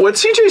what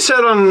CJ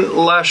said on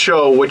last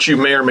show, which you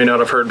may or may not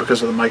have heard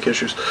because of the mic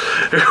issues,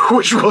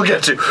 which we'll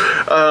get to.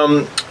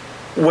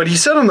 What he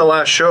said on the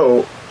last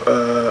show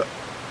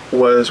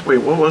was, wait,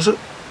 what was it?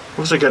 What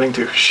was I getting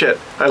to? Shit,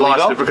 I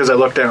lost it because I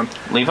looked down.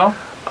 Levo?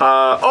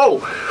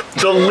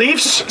 The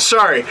Leafs.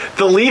 Sorry,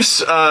 the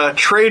Leafs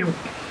trade.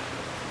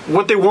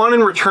 What they want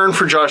in return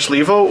for Josh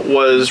Levo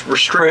was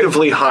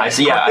restrictively high.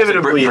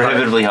 Prohibitively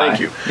high. Thank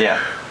you.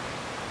 Yeah.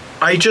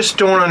 I just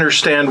don't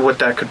understand what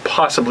that could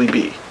possibly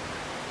be.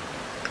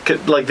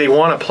 Like, they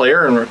want a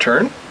player in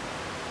return?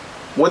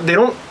 What they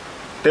don't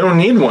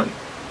need one.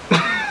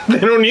 They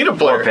don't need a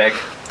player. Or pick.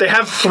 They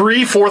have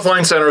 3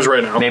 fourth-line centers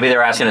right now. Maybe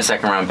they're asking a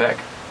second-round pick.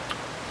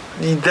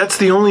 That's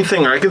the only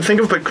thing I can think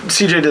of, but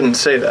CJ didn't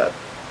say that.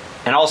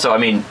 And also,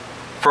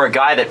 for a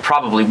guy that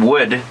probably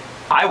would,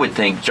 I would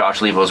think Josh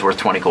Levo's worth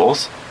 20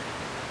 goals.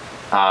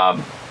 A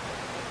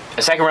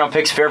second-round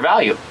pick's fair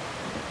value.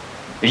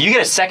 If you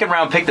get a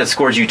second-round pick that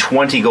scores you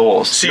 20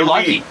 goals, you're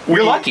lucky.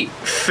 You're lucky.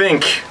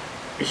 Think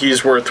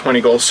he's worth 20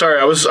 goals. Sorry,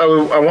 I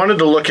wanted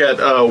to look at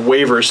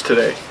waivers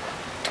today.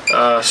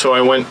 So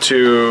I went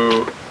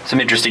to... Some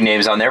interesting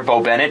names on there.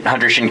 Bo Bennett,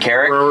 Hunter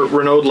Shinkarik.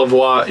 Renaud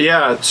Lavoie.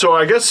 Yeah, so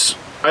I guess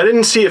I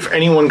didn't see if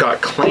anyone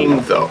got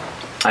claimed, though.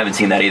 I haven't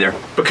seen that either.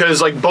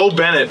 Because, Bo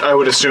Bennett, I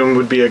would assume,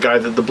 would be a guy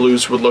that the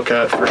Blues would look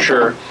at for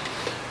sure.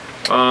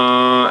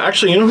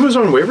 Actually, you know who's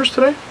on waivers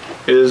today?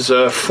 Is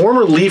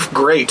former Leaf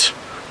great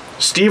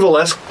Steve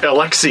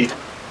Alexi.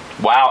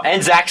 Wow,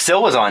 and Zach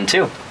Silva's on,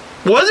 too.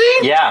 Was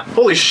he? Yeah.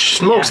 Holy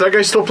smokes, that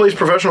guy still plays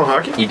professional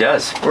hockey? He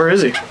does. Where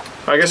is he?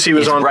 I guess he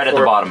was on right before.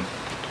 at the bottom.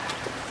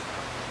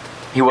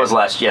 He was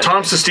last, yes.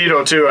 Tom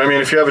Sestito, too.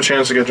 If you have a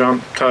chance to get Tom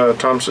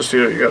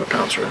Sestito, you got to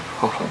pounce, right?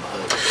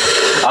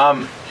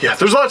 Yeah,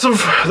 there's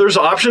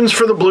options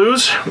for the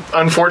Blues.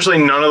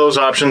 Unfortunately, none of those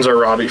options are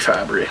Robbie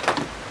Fabry.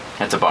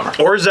 That's a bummer.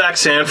 Or Zach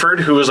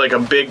Sanford, who was like a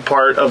big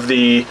part of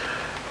the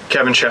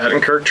Kevin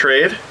Shattenkirk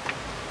trade.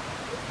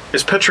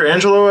 Is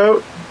Pietrangelo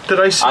out? Did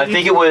I see? I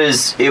think it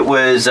was.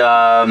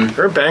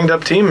 They're a banged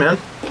up team, man.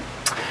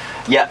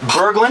 Yeah,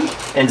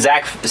 Berglund and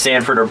Zach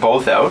Sanford are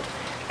both out,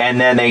 and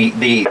then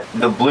the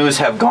Blues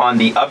have gone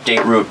the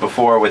update route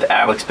before with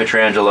Alex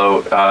Pietrangelo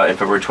in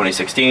February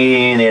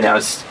 2016. They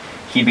announced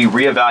he'd be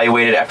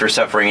reevaluated after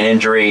suffering an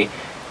injury.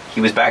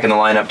 He was back in the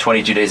lineup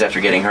 22 days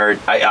after getting hurt.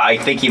 I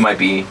think he might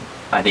be.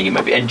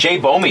 And Jay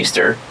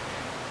Bouwmeester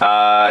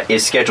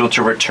is scheduled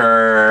to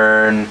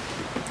return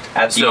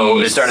at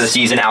the start of the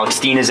season. Alex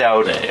Steen is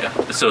out. Yeah.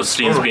 So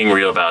Steen's being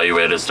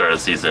reevaluated at the start of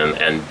the season,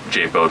 and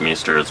Jay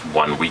Bouwmeester is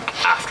 1 week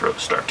after the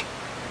start.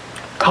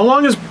 How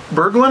long is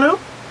Berglund out?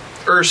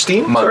 Or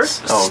Steen?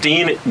 Months. Oh.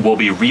 Steen will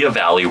be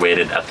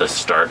reevaluated at the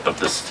start of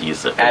the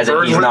season. As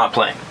in he's not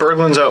playing.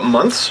 Berglund's out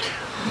months?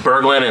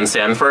 Berglund and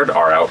Sanford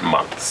are out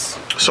months.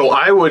 So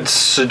I would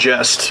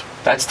suggest...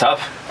 That's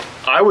tough.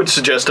 I would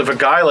suggest if a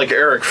guy like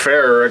Eric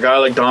Fair or a guy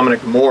like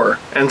Dominic Moore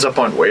ends up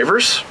on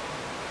waivers...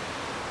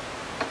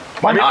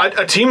 Why not?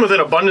 A team with an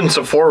abundance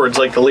of forwards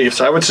like the Leafs,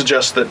 I would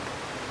suggest that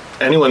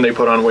anyone they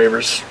put on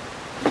waivers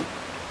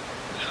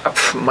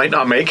might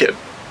not make it.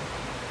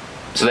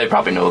 So they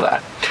probably know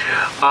that.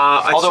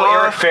 Although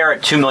Eric Fair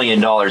at $2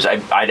 million,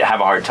 I'd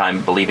have a hard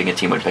time believing a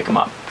team would pick him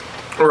up.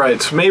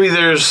 Right. So maybe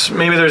there's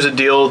a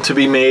deal to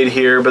be made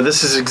here, but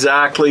this is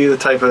exactly the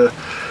type of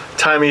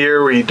time of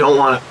year where you don't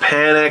want to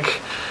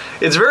panic.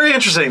 It's very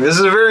interesting. This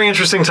is a very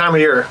interesting time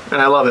of year,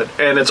 and I love it.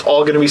 And it's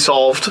all going to be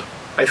solved,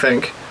 I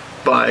think,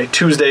 by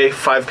Tuesday,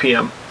 5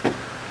 p.m.,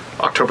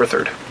 October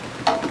 3rd.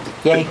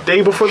 Yay. The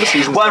day before the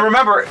season. Well, and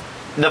remember,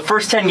 the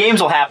first 10 games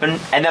will happen,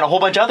 and then a whole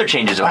bunch of other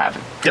changes will happen.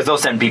 Because they'll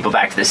send people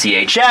back to the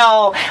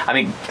CHL. I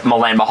mean,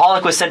 Milan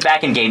Mahalik was sent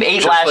back in Game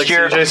 8 last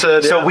year. CJ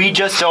said, so we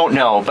just don't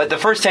know. But the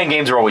first 10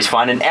 games are always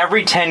fun, and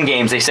every 10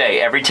 games,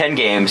 every 10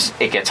 games,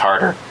 it gets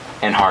harder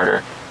and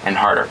harder and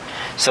harder.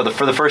 So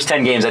for the first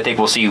 10 games, I think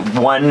we'll see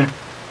one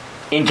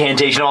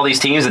incantation of all these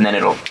teams, and then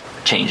it'll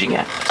change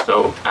again.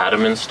 So,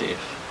 Adam and Steve,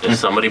 if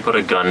somebody put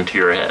a gun to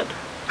your head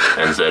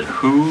and said,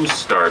 who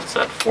starts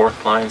at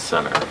fourth line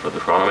center for the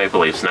Toronto Maple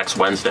Leafs next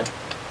Wednesday,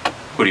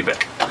 who do you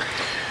pick?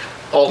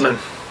 Altman.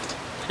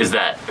 Is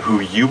that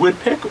who you would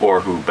pick or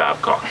who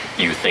Babcock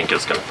you think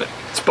is going to pick?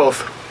 It's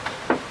both.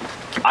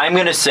 I'm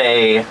going to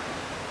say...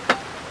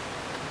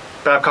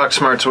 Babcock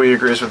smart, so he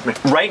agrees with me.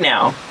 Right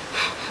now,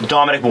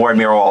 Dominic Moore and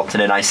Miro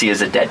Aaltonen I see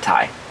as a dead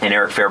tie, and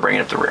Eric Fair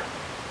bringing up the rear.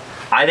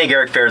 I think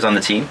Eric Fair's on the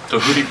team. So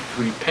who do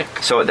you pick?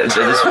 So this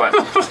is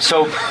what.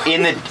 So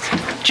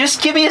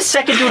just give me a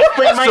second to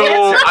explain my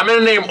answer. So I'm going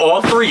to name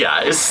all three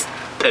guys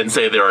and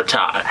say they're a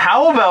tie.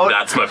 How about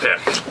that's my pick?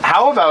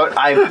 How about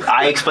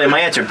I explain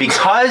my answer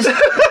because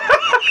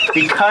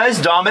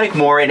Dominic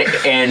Moore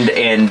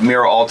and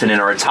Miro Aaltonen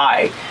are a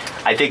tie.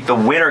 I think the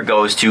winner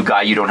goes to a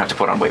guy you don't have to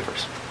put on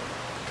waivers.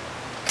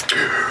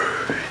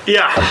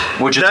 Yeah,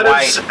 which is that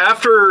why is,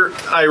 after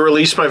I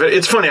released my video,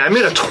 it's funny, I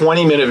made a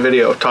 20-minute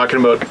video talking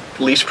about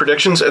Leafs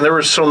predictions, and there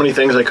were so many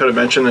things I could have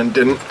mentioned and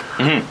didn't.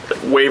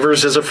 Mm-hmm.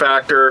 Waivers is a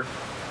factor.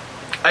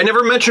 I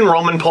never mentioned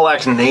Roman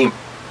Polak's name.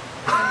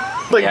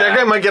 That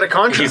guy might get a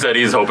contract. He said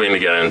he's hoping to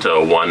get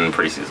into one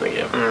preseason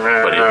game,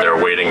 but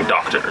they're waiting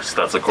doctors.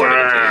 That's according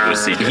to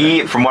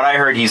CJ. From what I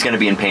heard, he's going to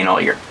be in pain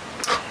all year.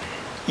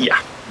 Yeah.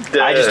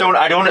 I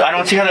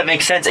don't see how that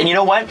makes sense. And you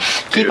know what?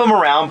 Keep him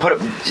around.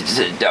 Put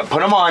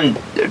him on.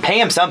 Pay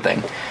him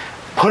something.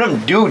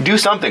 Do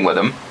something with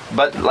him.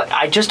 But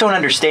I just don't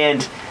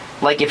understand.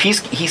 Like if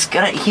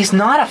he's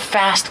not a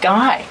fast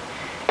guy,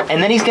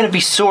 and then he's gonna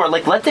be sore.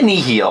 Like let the knee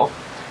heal.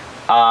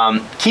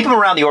 Keep him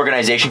around the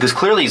organization because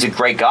clearly he's a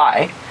great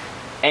guy.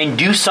 And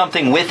do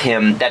something with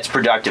him that's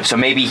productive. So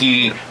maybe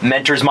he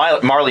mentors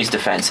Marley's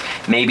defense.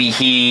 Maybe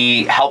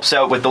he helps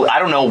out with I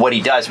don't know what he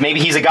does. Maybe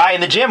he's a guy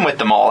in the gym with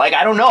them all. Like,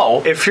 I don't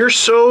know. If you're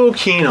so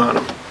keen on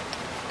him,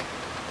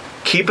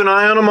 keep an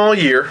eye on him all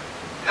year.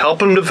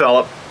 Help him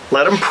develop.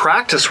 Let him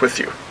practice with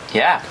you.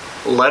 Yeah.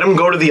 Let him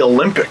go to the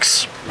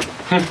Olympics.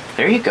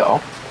 There you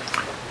go.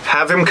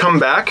 Have him come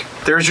back.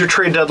 There's your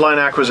trade deadline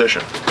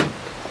acquisition.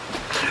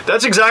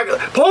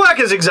 Polak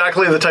is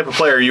exactly the type of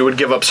player you would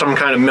give up some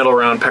kind of middle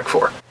round pick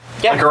for.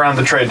 Yeah. Like around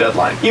the trade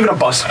deadline. Even a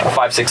bust.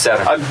 5, 6,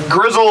 7. A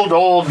grizzled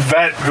old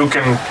vet who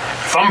can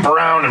thump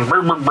around and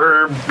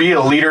be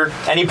a leader.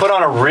 And he put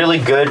on a really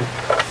good,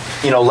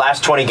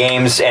 last 20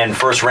 games and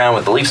first round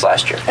with the Leafs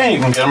last year. And you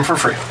can get him for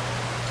free.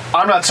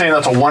 I'm not saying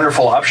that's a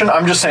wonderful option.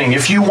 I'm just saying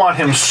if you want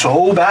him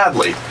so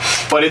badly,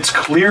 but it's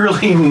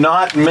clearly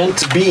not meant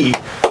to be,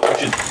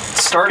 which is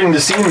starting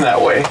to seem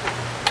that way,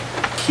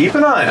 keep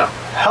an eye on him.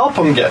 Help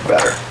him get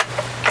better.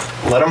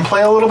 Let him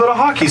play a little bit of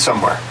hockey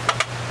somewhere.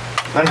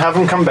 Then have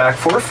him come back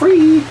for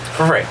free.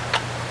 For free.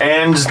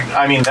 And,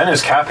 then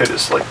his cap hit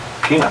is like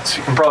peanuts.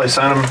 You can probably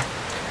send him,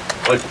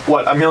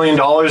 $1 million,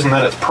 and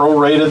then it's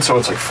prorated, so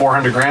it's like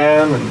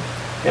 $400,000. And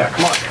Yeah,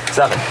 come on.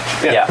 7.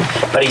 Yeah.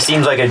 But he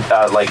seems like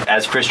like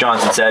as Chris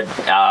Johnson said,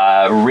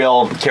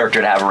 real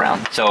character to have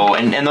around. So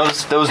and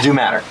those do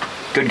matter.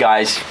 Good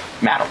guys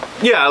matter.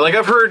 Yeah, like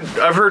I've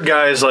heard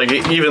guys like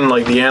even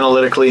like the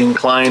analytically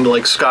inclined,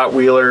 like Scott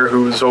Wheeler,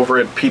 who was over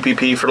at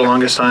PPP for the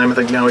longest time. I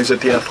think now he's at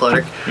the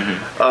Athletic.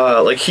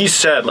 Mm-hmm. Like he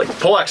said, like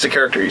Polak's a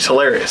character. He's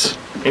hilarious,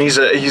 and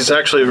he's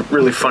actually a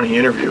really funny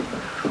interview,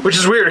 which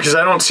is weird because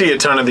I don't see a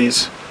ton of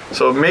these.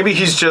 So maybe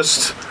he's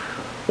just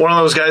one of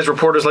those guys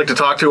reporters like to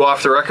talk to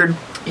off the record.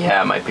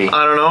 Yeah, it might be.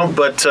 I don't know,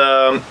 but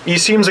he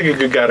seems like a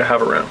good guy to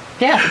have around.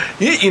 Yeah.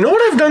 You know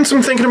what I've done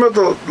some thinking about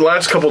the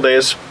last couple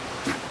days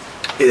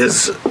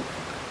is,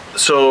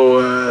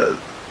 so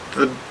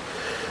the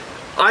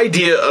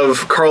idea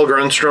of Carl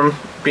Grunstrom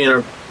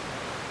being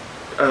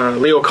a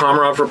Leo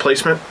Komarov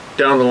replacement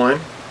down the line.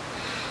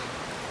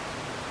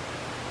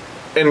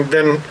 And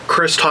then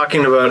Chris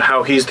talking about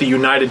how he's the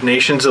United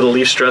Nations of the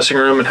Leafs dressing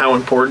room and how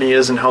important he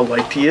is and how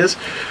liked he is.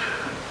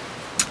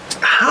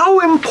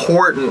 How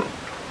important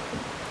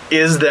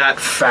is that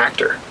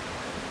factor?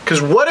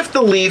 Because what if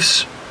the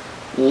Leafs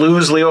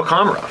lose Leo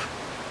Komarov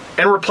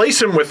and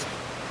replace him with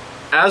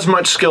as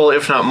much skill,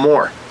 if not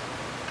more?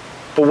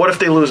 But what if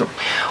they lose him?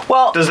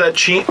 Well, does that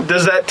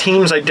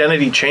team's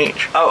identity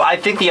change? Oh, I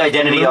think the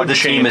identity of the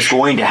team is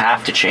going to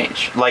have to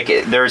change. Like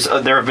there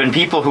have been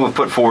people who have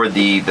put forward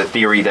the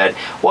theory that,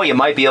 well, you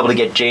might be able to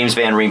get James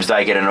Van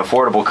Riemsdyk at an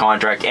affordable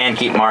contract and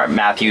keep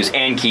Matthews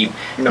and keep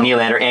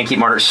Nylander and keep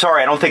Marner.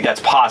 Sorry, I don't think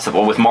that's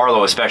possible with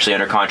Marleau especially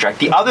under contract.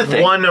 The other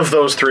thing, one of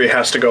those three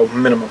has to go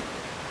minimum.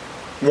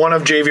 One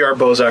of JVR,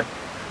 Bozak,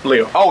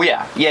 Leo. Oh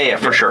yeah,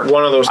 for sure.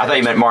 One of those. I thought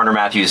you meant Marner,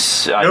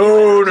 Matthews.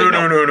 No.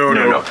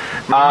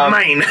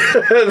 Mine.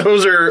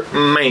 Those are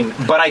mine.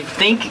 But I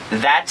think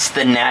that's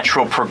the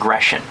natural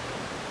progression.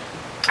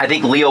 I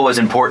think Leo was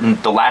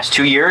important the last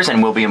 2 years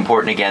and will be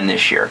important again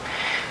this year.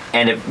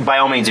 And by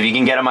all means, if you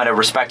can get him at a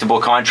respectable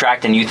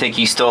contract and you think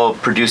he still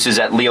produces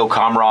at Leo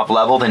Komarov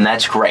level, then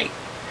that's great.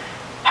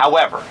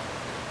 However,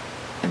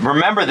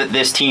 remember that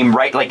this team,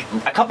 right, like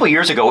a couple of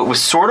years ago, it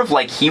was sort of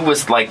like he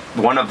was like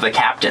one of the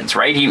captains,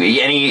 right?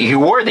 He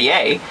wore the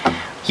A.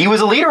 He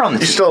was a leader on the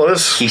team. He still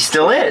is. He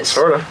still is.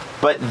 Sort of.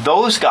 But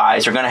those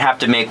guys are going to have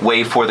to make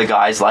way for the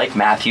guys like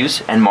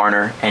Matthews and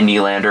Marner and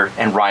Nylander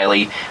and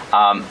Riley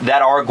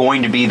that are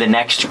going to be the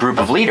next group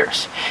of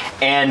leaders.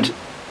 And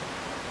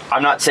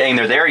I'm not saying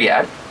they're there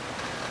yet,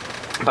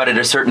 but at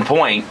a certain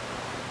point,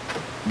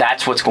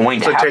 that's what's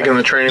going to happen. Taking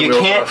the training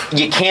wheels off.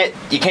 You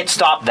can't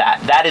stop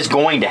that. That is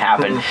going to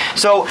happen. Mm-hmm.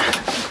 So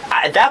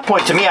at that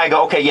point, to me, I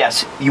go, okay,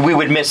 yes, we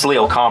would miss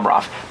Leo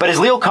Komarov. But is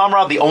Leo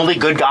Komarov the only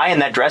good guy in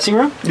that dressing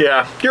room?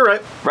 Yeah, you're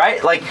right.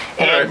 Right? Like,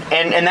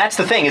 and that's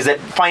the thing, is that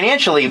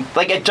financially,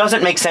 like, it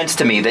doesn't make sense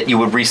to me that you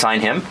would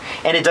re-sign him,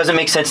 and it doesn't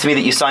make sense to me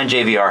that you sign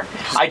JVR.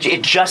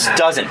 It just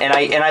doesn't. And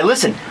I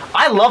listen,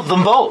 I love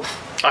them both.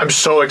 I'm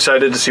so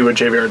excited to see what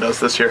JVR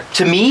does this year.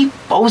 To me,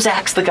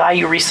 Bozak's the guy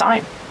you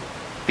re-sign.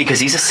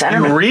 Because he's a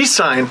centerman. You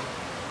re-sign.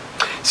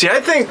 See,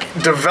 I think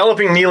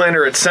developing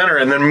Nylander at center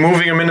and then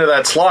moving him into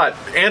that slot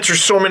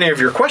answers so many of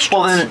your questions.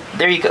 Well, then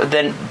there you go.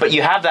 But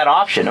you have that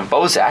option of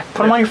Bozak.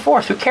 Put him on your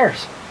fourth. Who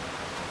cares?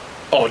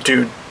 Oh,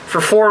 dude, for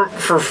four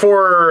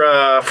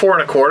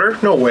and a quarter?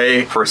 No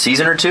way. For a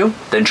season or two,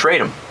 then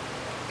trade him.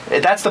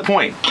 That's the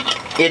point.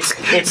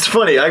 It's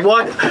funny. I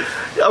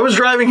was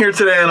driving here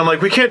today, and I'm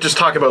like, we can't just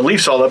talk about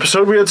Leafs all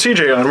episode. We had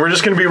CJ on. We're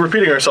just going to be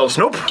repeating ourselves.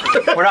 Nope.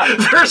 We're not.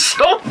 there's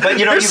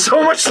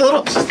so much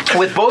little.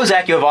 With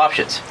Bozak, you have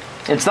options.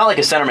 It's not like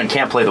a centerman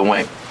can't play the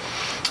wing.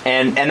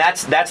 And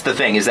that's the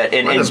thing, is that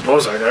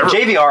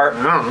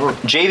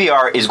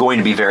JVR is going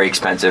to be very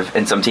expensive,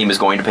 and some team is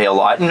going to pay a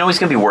lot, and he's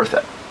going to be worth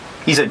it.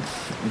 He's a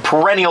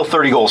perennial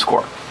 30-goal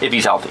scorer if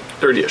he's healthy.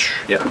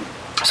 30-ish, yeah.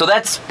 So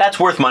that's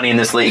worth money in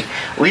this league.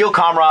 Leo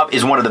Komarov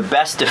is one of the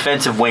best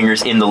defensive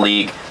wingers in the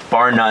league,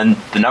 bar none.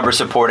 The numbers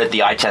support it,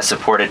 the eye test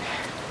support it,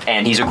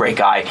 and he's a great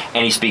guy,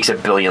 and he speaks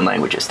 1 billion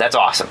languages. That's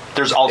awesome.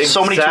 There's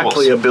so many tools.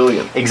 Exactly 1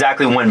 billion.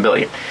 Exactly 1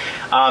 billion.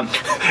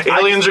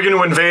 Aliens are going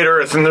to invade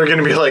Earth, and they're going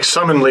to be like,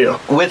 summon Leo.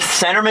 With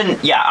centerman,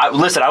 yeah.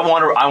 Listen, I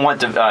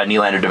want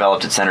Nylander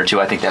developed at center too.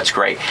 I think that's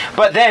great.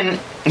 But then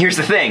here's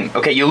the thing.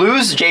 Okay, you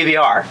lose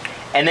JVR,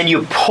 and then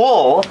you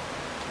pull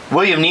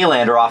William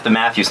Nylander off the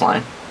Matthews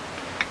line.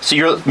 So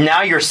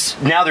they're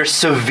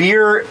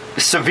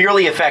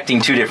severely affecting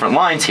two different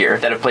lines here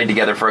that have played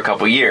together for a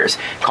couple years.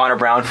 Connor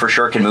Brown for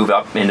sure can move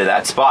up into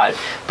that spot,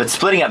 but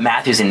splitting up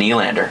Matthews and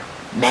Nylander,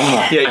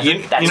 man. Yeah,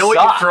 you know what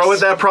you throw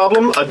at that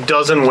problem? 12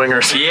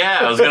 wingers. Yeah,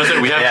 I was gonna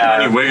say we have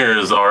too many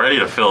wingers already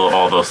to fill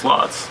all those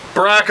slots.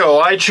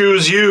 Bracco, I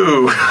choose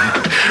you.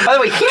 By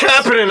the way,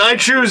 Kapanen, I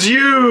choose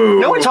you.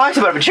 No one talks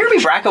about it, but Jeremy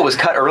Bracco was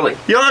cut early.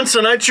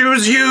 Janssen, I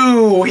choose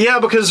you. Yeah,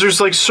 because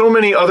there's like so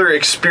many other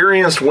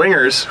experienced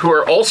wingers who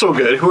are also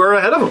good, who are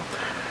ahead of him.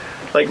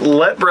 Like,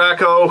 let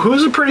Bracco,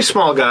 who's a pretty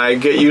small guy,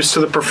 get used to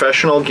the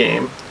professional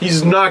game.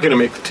 He's not going to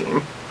make the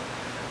team.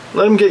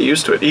 Let him get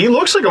used to it. He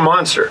looks like a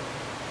monster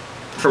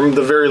from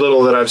the very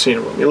little that I've seen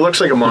of him. He looks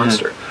like a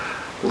monster.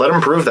 Mm-hmm. Let him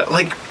prove that.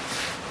 Like,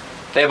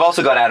 They've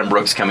also got Adam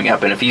Brooks coming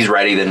up, and if he's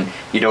ready, then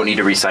you don't need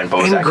to re-sign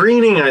Bozak. And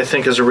Greening, I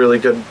think, is a really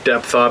good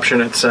depth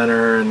option at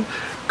center, and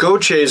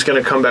Gauthier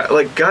going to come back.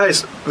 Like,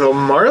 guys, the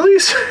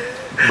Marlies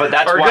but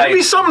that's are going to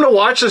be something to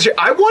watch this year.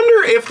 I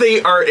wonder if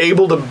they are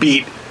able to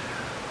beat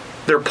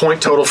their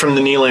point total from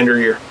the Nylander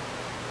year.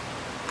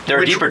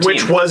 They're a deeper team.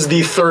 Which was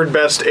the third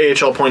best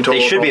AHL point total.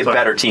 They should be a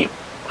better team.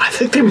 I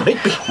think they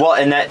might be. Well,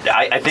 and that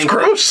I think it's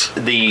gross.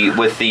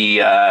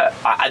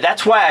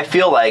 That's why I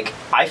feel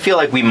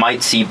like we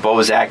might see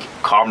Bozak,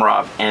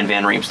 Komarov, and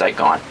Van Riemsdyk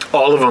gone.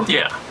 All of them.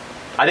 Yeah.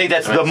 I think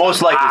that's the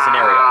most likely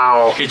scenario.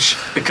 Wow. It's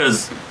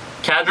because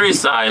Kadri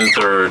signed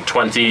through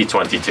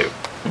 2022.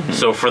 Mm-hmm.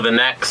 So for the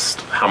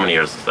next, how many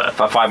years is that?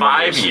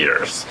 5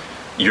 years.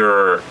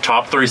 Your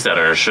top 3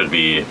 centers should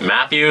be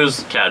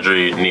Matthews,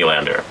 Kadri,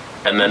 Nylander.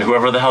 And then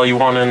whoever the hell you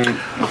want in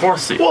the 4th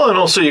seat. Well, and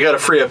also you got to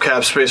free up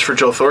cap space for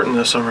Joe Thornton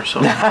this summer, so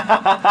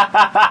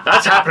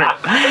that's happening.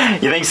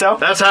 You think so?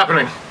 That's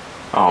happening.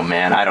 Oh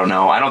man, I don't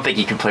know. I don't think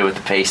he can play with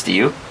the pace. Do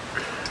you?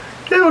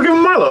 Yeah, we'll give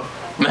him Milo.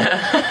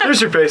 There's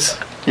your pace.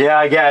 Yeah,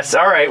 I guess.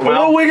 All right.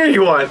 Well, what winger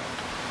you want?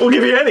 We'll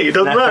give you any. It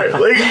doesn't matter.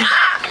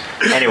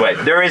 Anyway,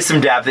 there is some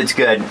depth. It's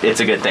good. It's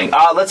a good thing.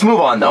 Let's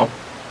move on though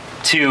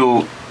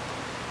to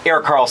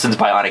Erik Karlsson's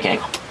bionic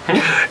ankle.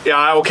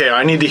 Yeah, okay.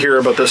 I need to hear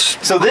about this.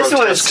 So this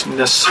was.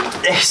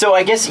 So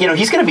I guess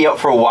he's going to be out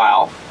for a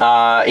while.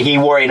 He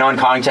wore a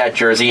non-contact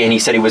jersey, and he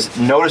said he was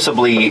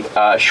noticeably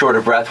short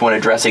of breath when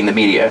addressing the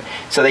media.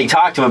 So they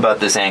talked to him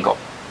about this ankle,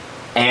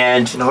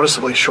 and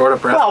noticeably short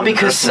of breath. Well,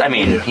 because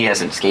he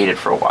hasn't skated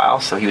for a while,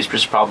 so he was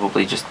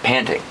probably just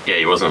panting. Yeah,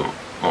 he wasn't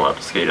allowed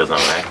to skate. He doesn't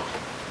have an ankle.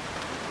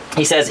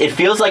 He says it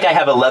feels like I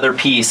have a leather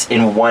piece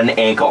in one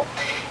ankle.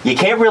 You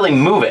can't really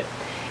move it.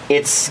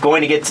 It's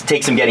going to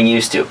take some getting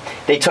used to.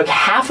 They took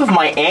half of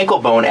my ankle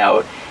bone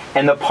out,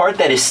 and the part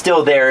that is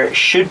still there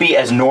should be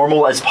as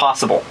normal as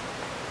possible.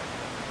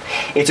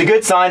 It's a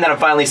good sign that I'm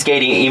finally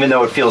skating, even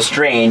though it feels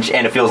strange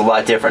and it feels a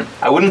lot different.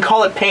 I wouldn't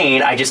call it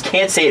pain, I just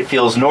can't say it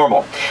feels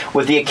normal.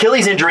 With the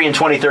Achilles injury in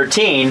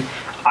 2013,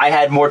 I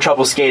had more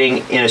trouble skating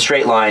in a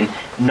straight line,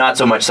 not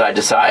so much side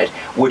to side,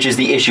 which is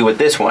the issue with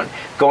this one.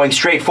 Going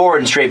straight forward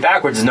and straight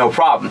backwards is no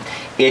problem.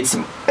 It's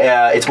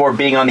more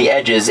being on the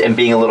edges and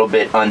being a little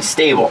bit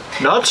unstable.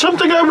 Not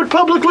something I would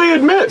publicly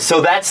admit.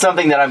 So that's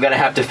something that I'm going to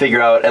have to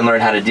figure out and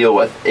learn how to deal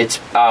with. It's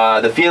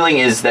the feeling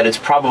is that it's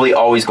probably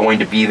always going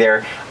to be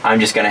there.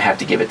 I'm just going to have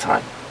to give it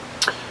time.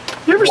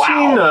 You ever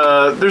seen?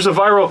 There's a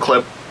viral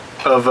clip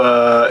of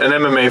an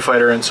MMA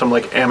fighter in some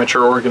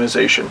amateur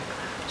organization.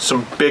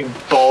 Some big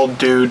bald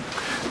dude,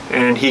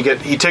 and he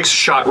takes a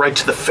shot right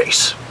to the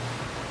face,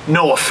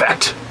 no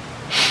effect,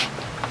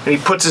 and he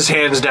puts his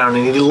hands down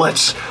and he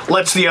lets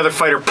the other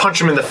fighter punch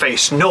him in the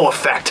face, no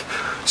effect.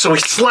 So he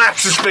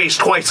slaps his face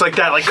twice like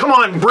that, come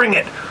on, bring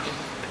it.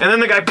 And then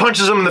the guy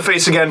punches him in the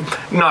face again,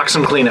 knocks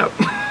him clean out.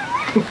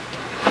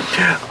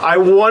 I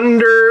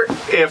wonder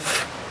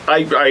if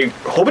I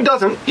hope it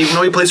doesn't, even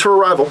though he plays for a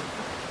rival.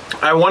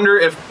 I wonder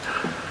if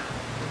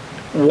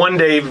one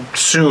day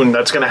soon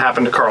that's going to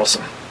happen to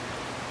Karlsson.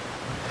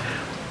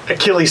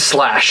 Achilles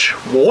slash.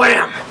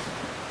 Wham!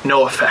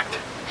 No effect.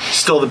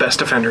 Still the best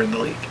defender in the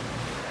league.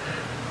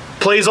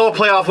 Plays all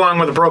playoff long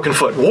with a broken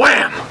foot.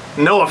 Wham!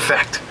 No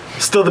effect.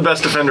 Still the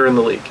best defender in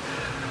the league.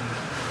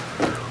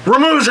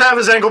 Removes half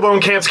his ankle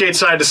bone, can't skate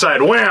side to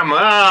side. Wham!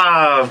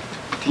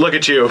 Look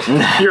at you.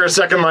 You're a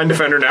second line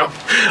defender now.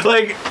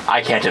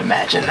 I can't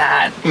imagine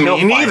that.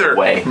 Me neither.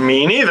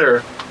 Me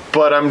neither.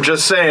 But I'm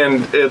just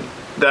saying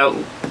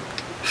that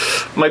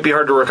might be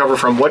hard to recover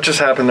from. What just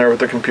happened there with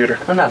the computer?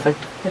 Oh, nothing.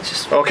 It's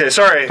just... Okay,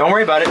 sorry. Don't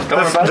worry about it.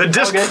 The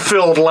disc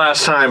filled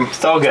last time.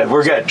 It's all good.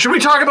 We're good. Should we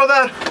talk about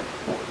that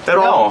at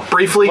all?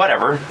 Briefly?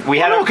 Whatever.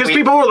 Because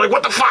people were like,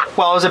 what the fuck?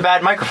 Well, it was a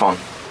bad microphone.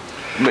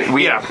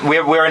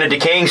 We're in a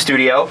decaying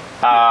studio.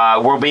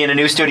 We'll be in a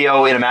new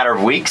studio in a matter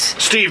of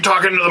weeks. Steve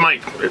talking to the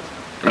mic.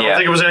 I don't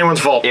think it was anyone's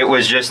fault. It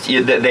was just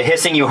the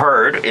hissing you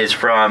heard is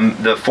from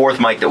the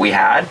fourth mic that we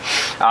had.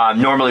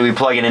 Normally we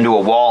plug it into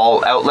a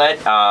wall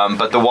outlet,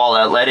 but the wall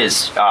outlet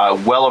is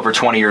well over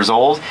 20 years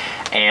old,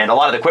 and a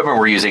lot of the equipment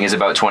we're using is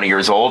about 20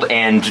 years old.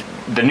 And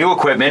the new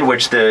equipment,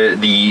 which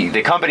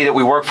the company that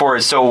we work for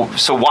is so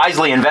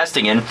wisely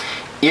investing in,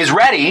 is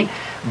ready,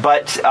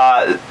 but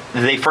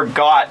they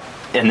forgot.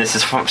 And this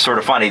is sort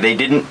of funny. They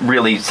didn't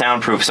really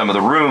soundproof some of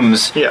the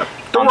rooms. Yeah,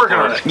 they're working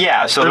on it.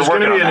 Yeah, so there's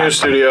going to be a new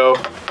studio.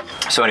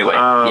 So anyway,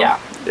 yeah,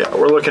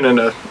 we're looking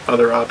into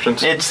other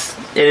options. It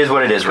is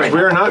what it is right now.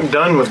 We're not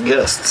done with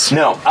guests.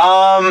 No.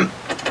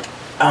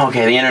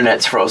 Okay, the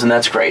internet's frozen.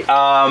 That's great.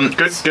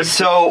 Good.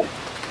 So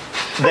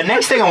the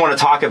next thing I want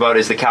to talk about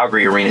is the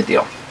Calgary Arena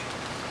deal.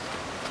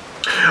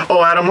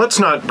 Oh, Adam, let's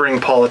not bring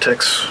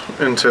politics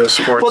into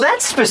sports. Well,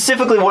 that's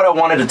specifically what I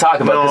wanted to talk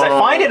about because I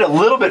find it a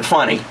little bit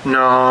funny.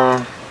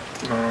 No.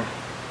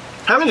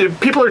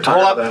 People are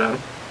talking about that,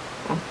 Adam.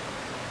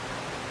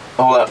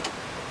 Hold up.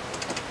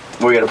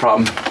 We got a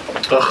problem.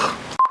 Ugh.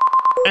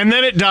 And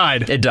then it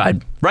died. It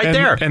died. Right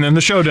there. And then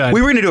the show died.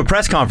 We were going to do a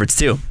press conference,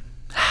 too.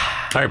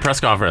 All right,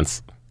 press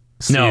conference.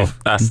 Steve, No.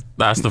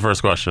 ask the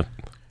first question.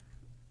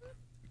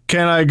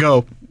 Can I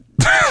go?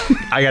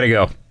 I gotta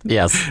go.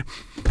 Yes.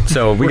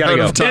 So we gotta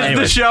go. Is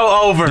the show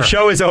over? The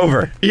show is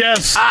over.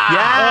 Yes.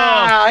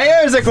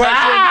 Here's a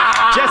question.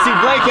 Jesse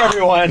Blake,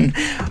 everyone.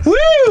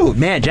 Woo!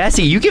 Man,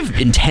 Jesse, you give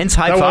intense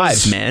high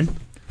fives, man.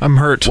 I'm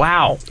hurt.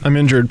 Wow. I'm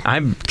injured.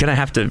 I'm gonna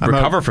have to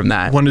recover from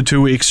that. 1 to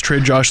 2 weeks.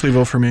 Trade Josh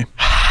Levo for me.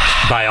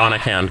 Bionic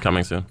hand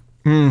coming soon.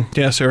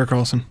 Yeah, Sarah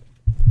Carlson.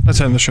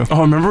 Let's end the show.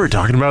 Oh, remember we were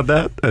talking about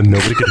that and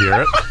nobody could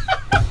hear it?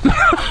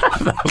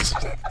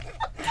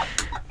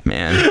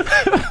 Man.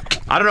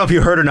 I don't know if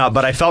you heard or not,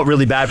 but I felt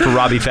really bad for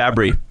Robbie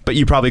Fabry, but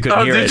you probably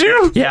couldn't hear it. Did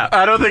you? Yeah.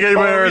 I don't think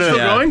anybody heard it. Still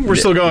going? We're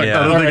still going. Yeah.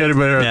 I don't think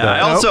anybody heard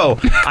that.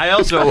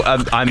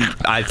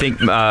 I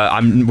think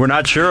we're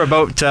not sure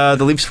about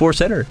the Leafs 4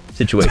 center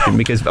situation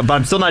but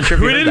I'm still not sure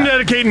if We didn't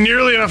dedicate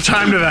nearly enough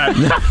time to that.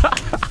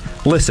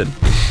 Listen,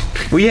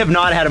 we have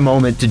not had a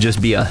moment to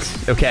just be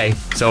us, okay?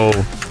 So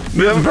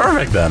That's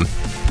perfect then,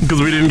 because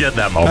we didn't get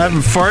that I moment.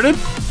 haven't farted.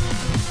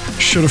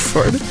 Should have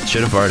farted.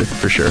 should have farted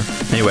for sure.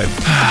 Anyway,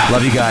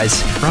 love you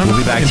guys. We'll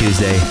be back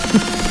Tuesday.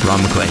 Ron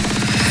McClain.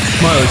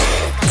 Smileys.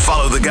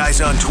 Follow the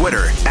guys on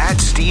Twitter at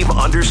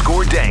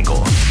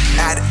Steve_Dangle,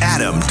 at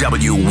Adam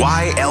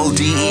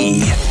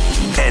WYLDE,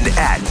 and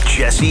at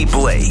Jesse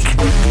Blake.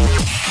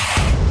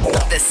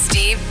 The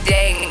Steve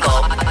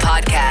Dangle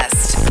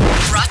Podcast.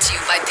 Brought to you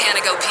by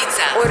Panago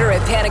Pizza. Order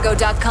at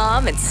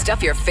panago.com and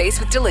stuff your face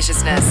with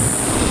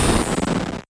deliciousness.